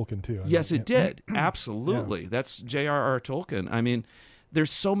little Tolkien, too. Yes, it did. Absolutely. That's J.R.R. Tolkien. I mean,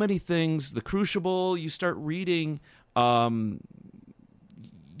 there's so many things. The Crucible, you start reading, from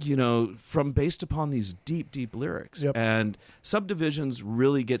based upon these deep lyrics. Yep. And Subdivisions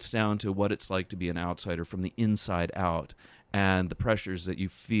really gets down to what it's like to be an outsider from the inside out and the pressures that you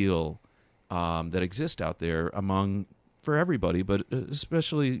feel that exist out there for everybody, but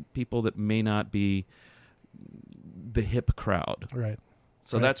especially people that may not be the hip crowd. Right.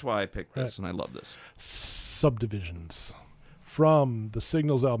 So that's why I picked this, and I love this. Subdivisions from the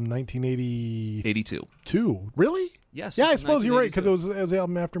Signals album, 1982. 82. Really? Yes. Yeah, I suppose you're right, because it was the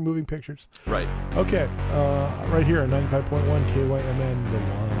album after Moving Pictures. Right. Okay. Right here on 95.1 KYMN, The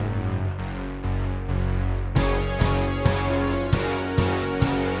One.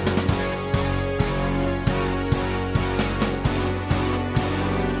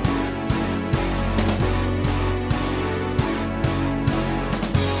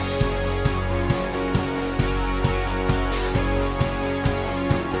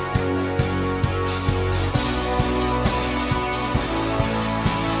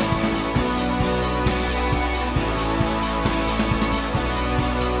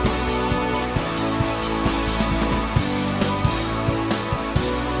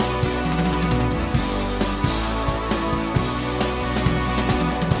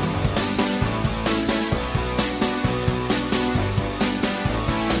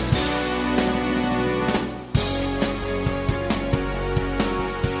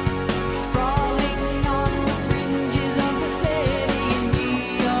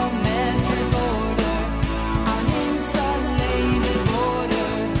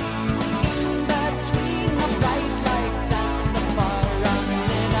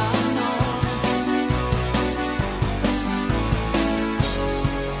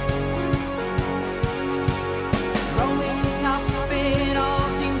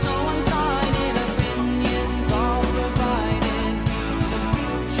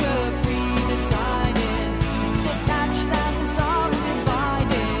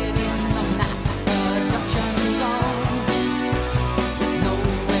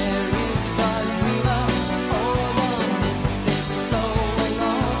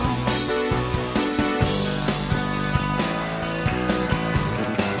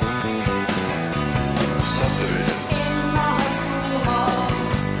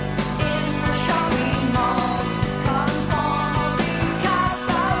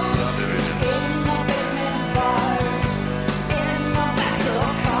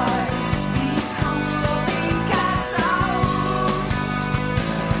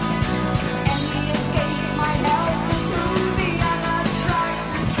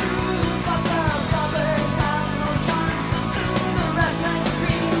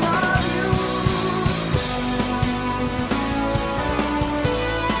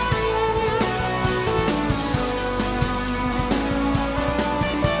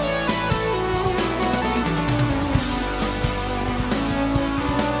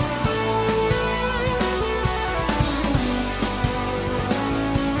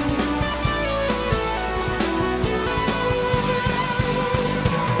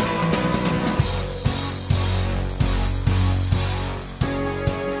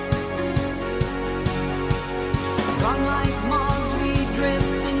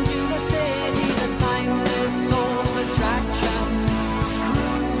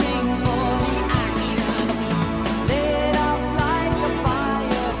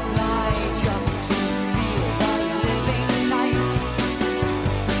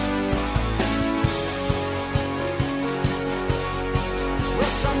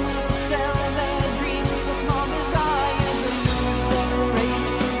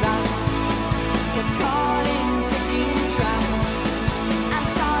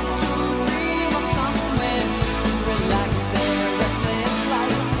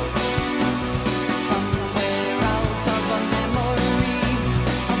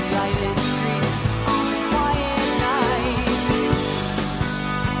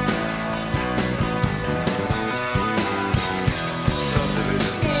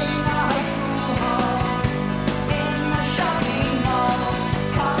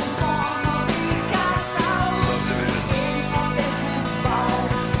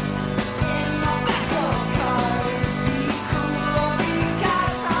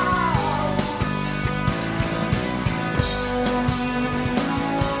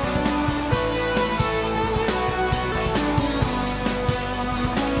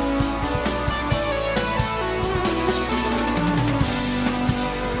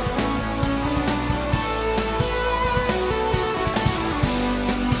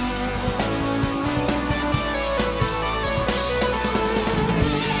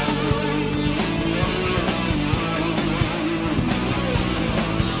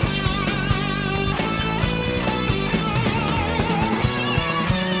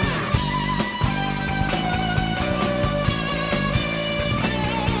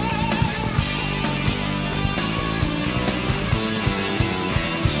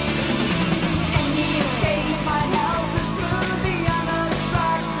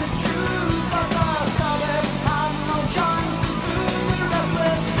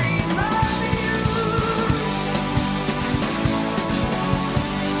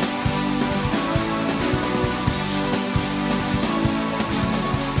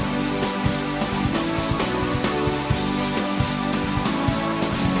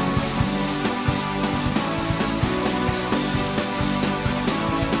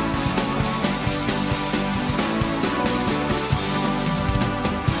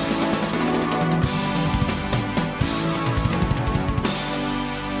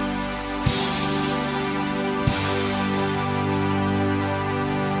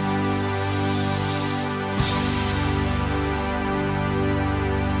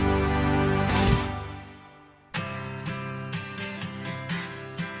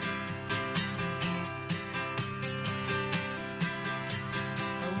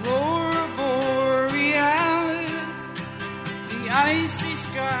 icy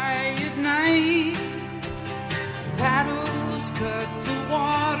sky at night. Paddles cut the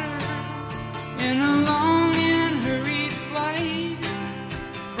water in a long and hurried flight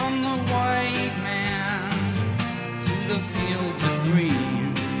from the white man to the fields of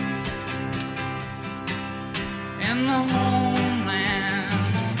green and the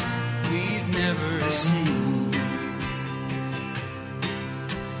homeland we've never seen.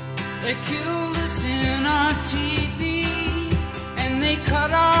 They killed us in our teepee and they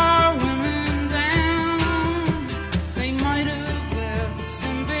cut our women down. They might have left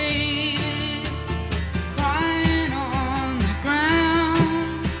some babies crying on the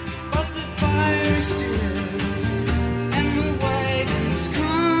ground, but the fire stirs and the wagons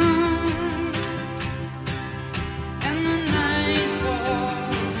come and the night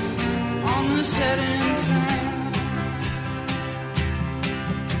falls on the setting sun.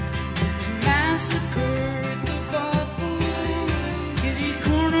 Massacred the buffalo, kitty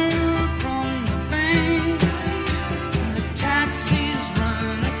corner from the bank. And the taxis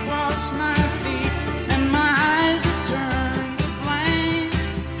run across my feet, and my eyes have turned to blanks.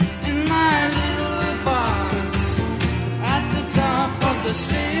 In my little box at the top of the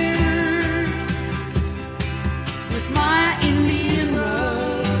stairs, with my Indian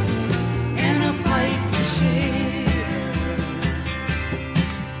rug and a pipe to share.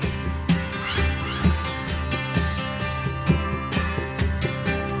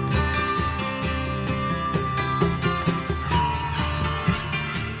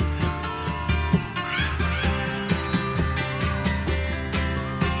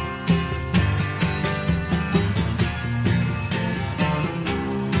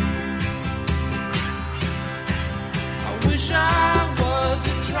 I wish I was a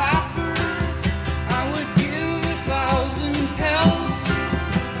trapper. I would give 1,000 pelts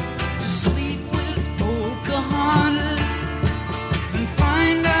to sleep with Pocahontas and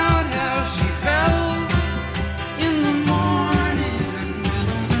find out how she felt in the morning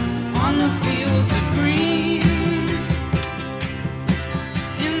on the fields of green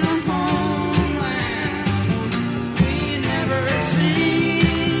in the homeland we never seen.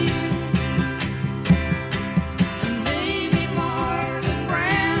 And maybe Marlon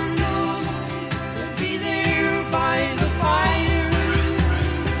Brando will be there by the fire,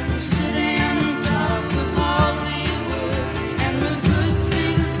 sitting on top of Hollywood, and the good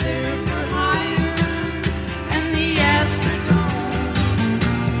things there for hire, and the Astrodome,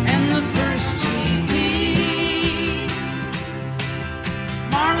 and the first GP.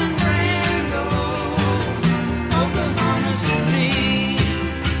 Marlon Brando, Pocahontas and me.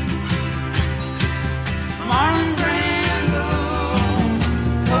 Marlon Brando,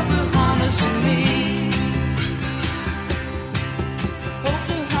 Pocahontas and me.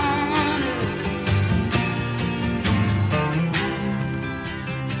 Pocahontas.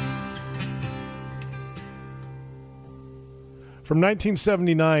 From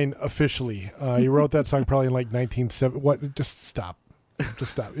 1979, officially. He wrote that song probably in like 1970. What? Just stop.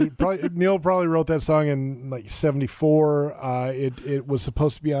 Just stop. Neil probably wrote that song in like 74. It was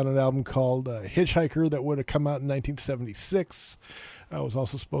supposed to be on an album called Hitchhiker that would have come out in 1976. It was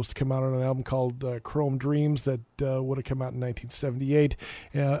also supposed to come out on an album called Chrome Dreams that would have come out in 1978.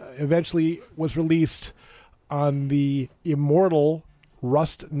 Eventually was released on the immortal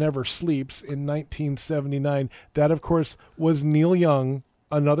Rust Never Sleeps in 1979. That, of course, was Neil Young,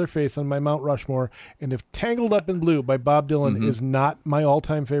 another face on my Mount Rushmore. And if Tangled Up in Blue by Bob Dylan is not my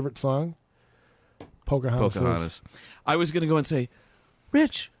all-time favorite song, Pocahontas. I was going to go and say,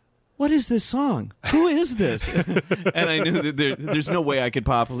 Rich, what is this song? Who is this? And I knew that there's no way I could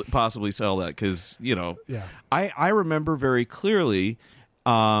possibly sell that because, you know, Yeah. I remember very clearly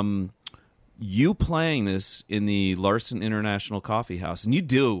you playing this in the Larson International Coffee House, and you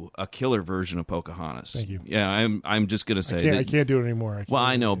do a killer version of Pocahontas. Thank you. Yeah, I'm just going to say I can't do it anymore.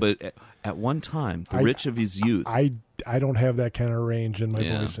 I know, but at one time, the Rich of his youth. I don't have that kind of range in my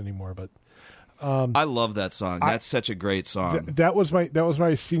voice anymore, but I love that song. That's such a great song. that was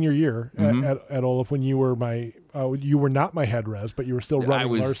my senior year at Olaf when you were my you were not my head res, but you were still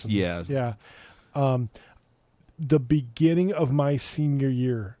running Larson. Yeah. The beginning of my senior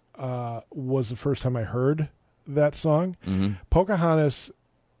year was the first time I heard that song. Pocahontas.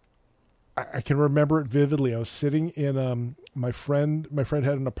 I can remember it vividly. I was sitting in my friend had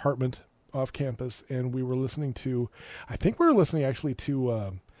an apartment off campus, and we were listening to. I think we were listening actually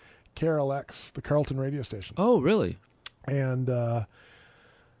to KRLX, the Carleton radio station. Oh, really? And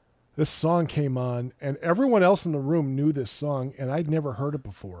this song came on, and everyone else in the room knew this song, and I'd never heard it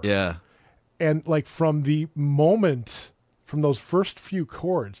before. Yeah. And like from the moment, from those first few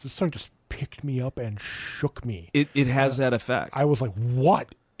chords, this song just picked me up and shook me. It has that effect. I was like,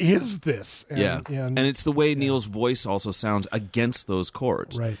 what is this? And, and it's the way Neil's voice also sounds against those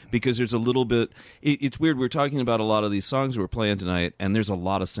chords. Right. Because there's a little bit... It's weird. We're talking about a lot of these songs we're playing tonight, and there's a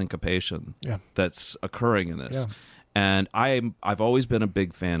lot of syncopation that's occurring in this. Yeah. And I've always been a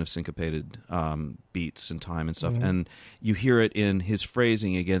big fan of syncopated beats and time and stuff. And you hear it in his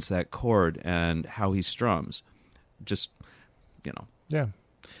phrasing against that chord and how he strums. Just, Yeah.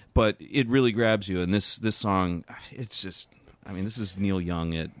 But it really grabs you. And this song, it's just... I mean, this is Neil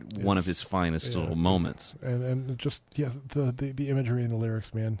Young at one of his finest little moments. And just, the imagery in the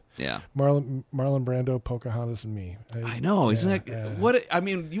lyrics, man. Yeah. Marlon Brando, Pocahontas, and me. I know. Isn't that... What? I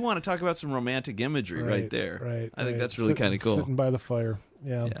mean, you want to talk about some romantic imagery right there. Right. I think that's really kind of cool. Sitting by the fire.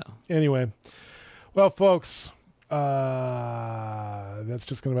 Yeah. Anyway. Well, folks... that's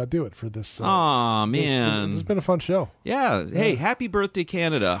just going to about do it for this. Aw, man. This has been a fun show. Yeah. Hey, happy birthday,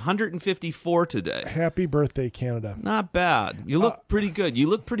 Canada. 154 today. Happy birthday, Canada. Not bad. You look pretty good. You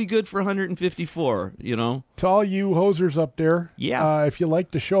look pretty good for 154, To all you hosers up there, if you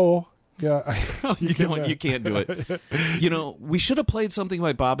like the show, you can't do it. We should have played something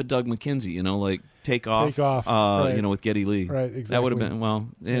by Bob and Doug McKenzie, like Take Off, right. With Geddy Lee. Right, exactly. That would have been,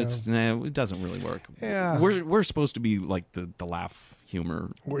 it doesn't really work. Yeah. We're supposed to be like the laugh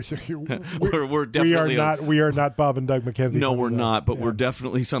humor. We're definitely we are not Bob and Doug McKenzie. No, we're not, but we're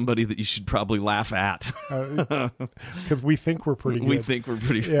definitely somebody that you should probably laugh at. Because we think we're pretty good. We think we're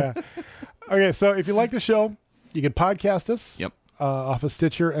pretty good. Yeah. Okay, so if you like the show, you can podcast us. Yep. Off of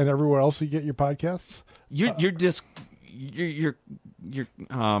Stitcher and everywhere else you get your podcasts. You're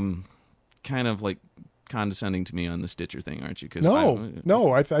kind of like condescending to me on the Stitcher thing, aren't you?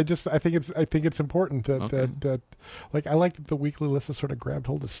 No. I think it's important that like I like that the weekly list has sort of grabbed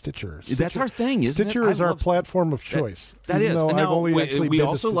hold of Stitcher. That's our thing, isn't it? Stitcher is our platform of choice. That is. No, we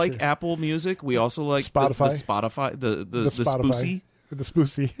also like Apple Music. We also like Spotify. the Spoofy. The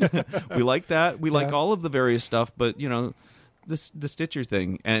Spoofy. We like that. We like all of the various stuff, but the Stitcher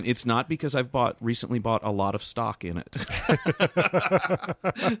thing, and it's not because I've recently bought a lot of stock in it.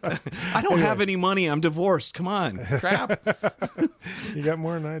 I don't have any money. I'm divorced. Come on, crap. You got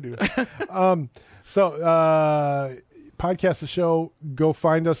more than I do. Podcast the show. Go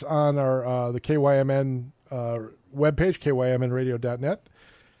find us on our the KYMN webpage, kymnradio.net.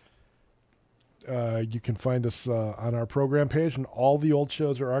 You can find us on our program page, and all the old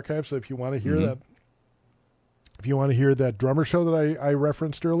shows are archived. So if you want to hear that. If you want to hear that drummer show that I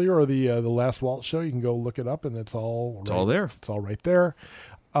referenced earlier, or the Last Waltz show, you can go look it up, and it's all there. It's all right there.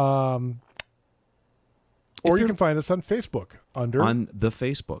 Or you can find us on Facebook on the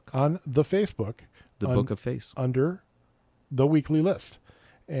Facebook the Book of Face under the weekly list,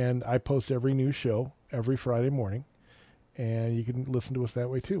 and I post every new show every Friday morning, and you can listen to us that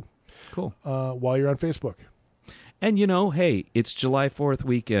way too. Cool. While you're on Facebook, and hey, it's July 4th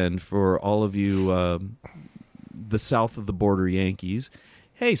weekend for all of you. The south of the border Yankees.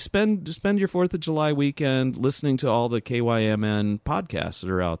 Hey, spend your 4th of July weekend listening to all the KYMN podcasts that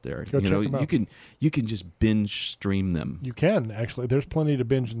are out there. Go check them out. You can just binge stream them. You can actually. There's plenty to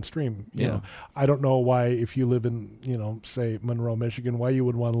binge and stream. You know, I don't know why, if you live in say Monroe, Michigan, why you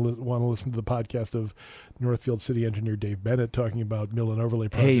would want to listen to the podcast of Northfield City Engineer Dave Bennett talking about mill and overlay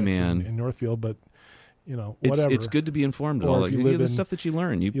projects in Northfield, but. Whatever. It's good to be informed. Or if you live the stuff that you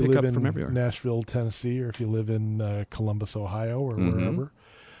learn, you pick up from everywhere. Nashville, Tennessee, or if you live in Columbus, Ohio, or wherever,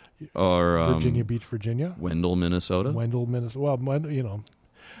 or Virginia Beach, Virginia, Wendell, Minnesota. Well,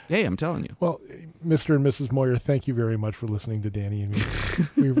 Hey, I'm telling you. Well, Mr. and Mrs. Moyer, thank you very much for listening to Danny and me.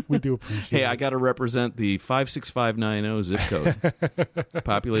 we do appreciate it. Hey, I got to represent the 56590 zip code.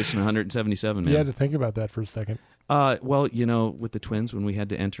 Population 177, man. You had to think about that for a second. Well, with the Twins, when we had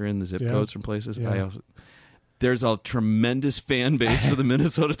to enter in the zip codes from places, there's a tremendous fan base for the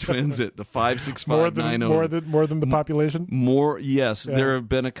Minnesota Twins at the 56590. More than the population? More, yes. Yeah. There have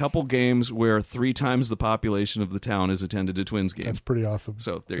been a couple games where 3 times the population of the town has attended a Twins game. That's pretty awesome.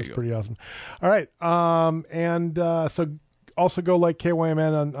 So there you go. That's pretty awesome. All right. So also go like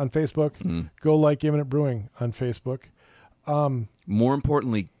KYMN on Facebook. Go like Imminent Brewing on Facebook. More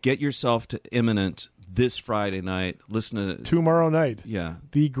importantly, get yourself to Imminent this Friday night. Listen to... Tomorrow night. Yeah.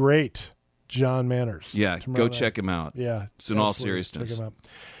 The great John Manners. Yeah, go check him out. Yeah. So in all seriousness. Check him out.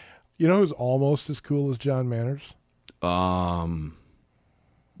 You know who's almost as cool as John Manners? Now,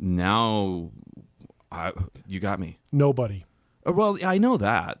 you got me. Nobody. Well, I know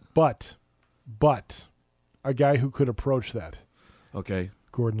that. But, a guy who could approach that. Okay.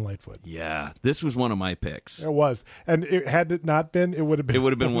 Gordon Lightfoot. Yeah, this was one of my picks. It was, and had it not been, it would have been. It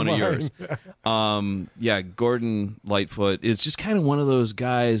would have been one of mine. yours. Yeah, Gordon Lightfoot is just kind of one of those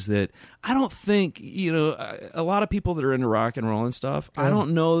guys that I don't think, a lot of people that are into rock and roll and stuff, I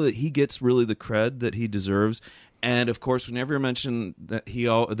don't know that he gets really the cred that he deserves. And of course, whenever you mention that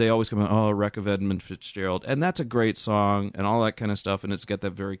they always come out, "Oh, Wreck of Edmund Fitzgerald," and that's a great song and all that kind of stuff, and it's got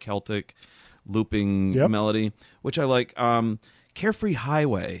that very Celtic looping melody, which I like. Carefree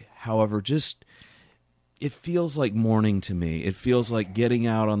Highway, however, it feels like morning to me. It feels like getting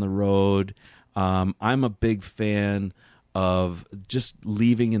out on the road. I'm a big fan of just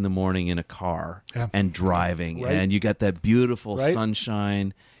leaving in the morning in a car and driving, and you got that beautiful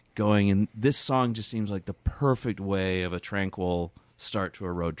sunshine going, and this song just seems like the perfect way of a tranquil start to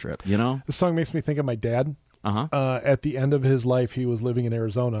a road trip, This song makes me think of my dad. At the end of his life, he was living in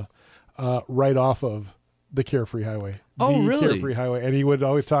Arizona, right off of the Carefree Highway. Oh, really? Carefree Highway. And he would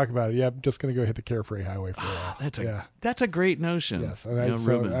always talk about it. Yeah, I'm just going to go hit the Carefree Highway for a while. That's a great notion. Yes, and I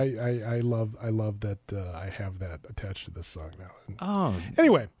love that I have that attached to this song now.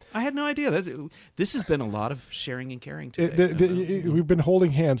 Anyway. I had no idea. This has been a lot of sharing and caring today. We've been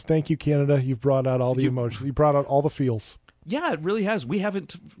holding hands. Thank you, Canada. You've brought out all the emotions. You brought out all the feels. Yeah, it really has. We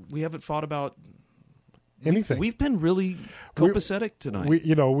haven't fought about anything. We've been really copacetic tonight. We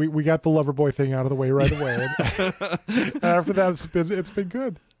got the Loverboy thing out of the way right away. And after that, it's been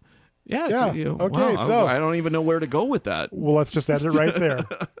good. Yeah. Okay, wow, so I don't even know where to go with that. Well, let's just end it right there.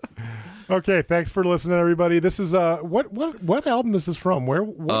 Okay, thanks for listening, everybody. This is what album is this from? Where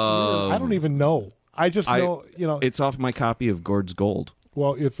I don't even know. I just know it's off my copy of Gord's Gold.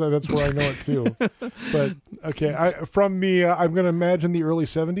 Well, it's that's where I know it too. But okay, from me, I'm going to imagine the early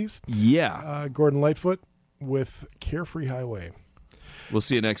 70s. Yeah, Gordon Lightfoot with Carefree Highway. We'll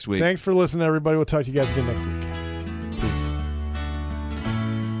see you next week. Thanks for listening, everybody. We'll talk to you guys again next week. Peace.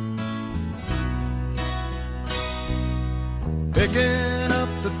 Picking up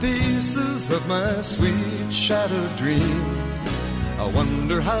the pieces of my sweet shattered dream, I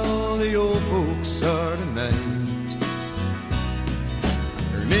wonder how the old folks are tonight.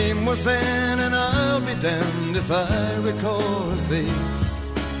 Her name was Anne, and I'll be damned if I recall her face.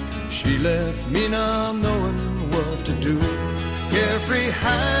 She left me not knowing what to do. Carefree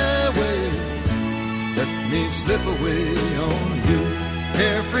highway, let me slip away on you.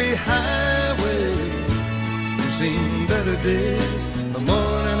 Carefree highway, you've seen better days, the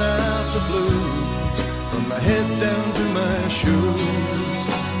morning after blues, from my head down to my shoes.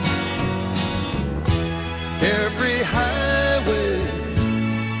 Carefree highway,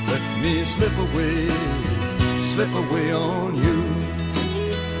 let me slip away on you.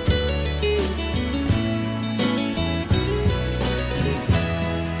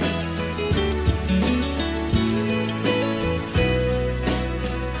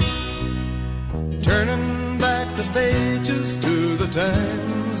 Turning back the pages to the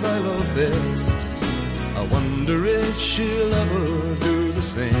times I love best, I wonder if she'll ever do the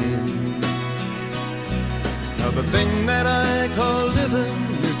same. Now the thing that I call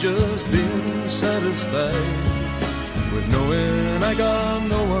living is just being satisfied with knowing I got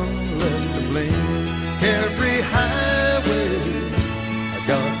no one left to blame. Carefree highway, I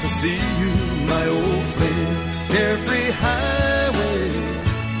got to see you, my old flame. Carefree highway,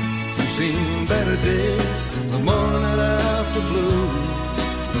 seen better days, the morning after blues,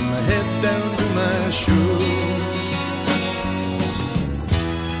 from my head down to my shoes.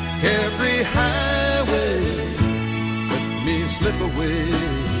 Carefree highway, let me slip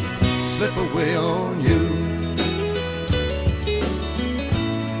away on you.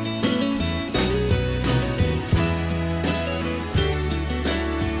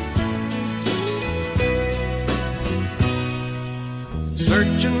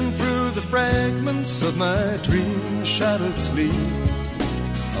 Searching through the fragments of my dream-shattered sleep,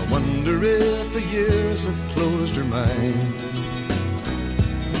 I wonder if the years have closed her mind.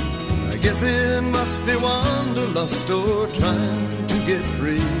 I guess it must be wanderlust or trying to get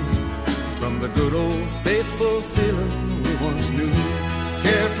free from the good old faithful feeling we once knew.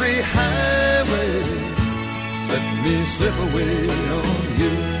 Carefree highway, let me slip away on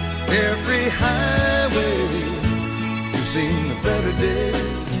you. Carefree highway, seen the better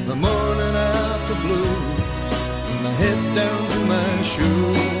days, the morning after blues, from my head down to my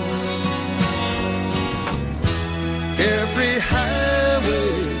shoes. Carefree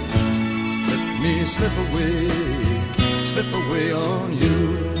highway, let me slip away on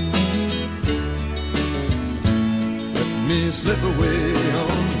you. Let me slip away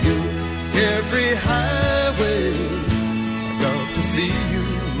on you. Carefree highway, I got to see you,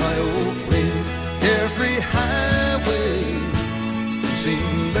 my old flame. Carefree highway, seen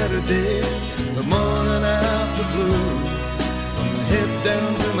the days, the morning after blue, from my head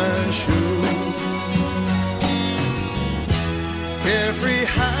down to my shoe. Carefree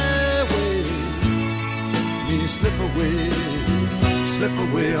highway, me slip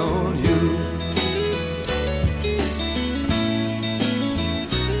away on you.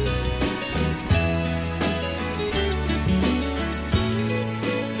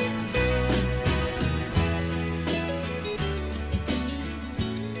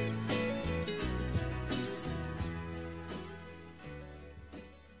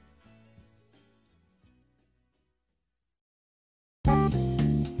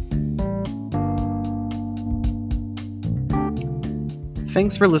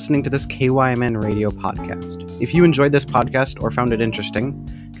 Thanks for listening to this KYMN radio podcast. If you enjoyed this podcast or found it interesting,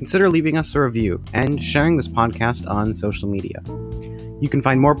 consider leaving us a review and sharing this podcast on social media. You can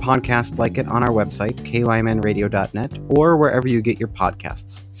find more podcasts like it on our website, kymnradio.net, or wherever you get your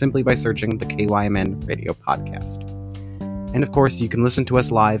podcasts, simply by searching the KYMN Radio Podcast. And of course, you can listen to us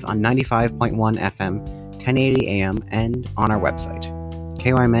live on 95.1 FM, 1080 AM, and on our website.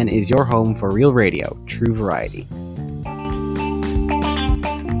 KYMN is your home for real radio, true variety.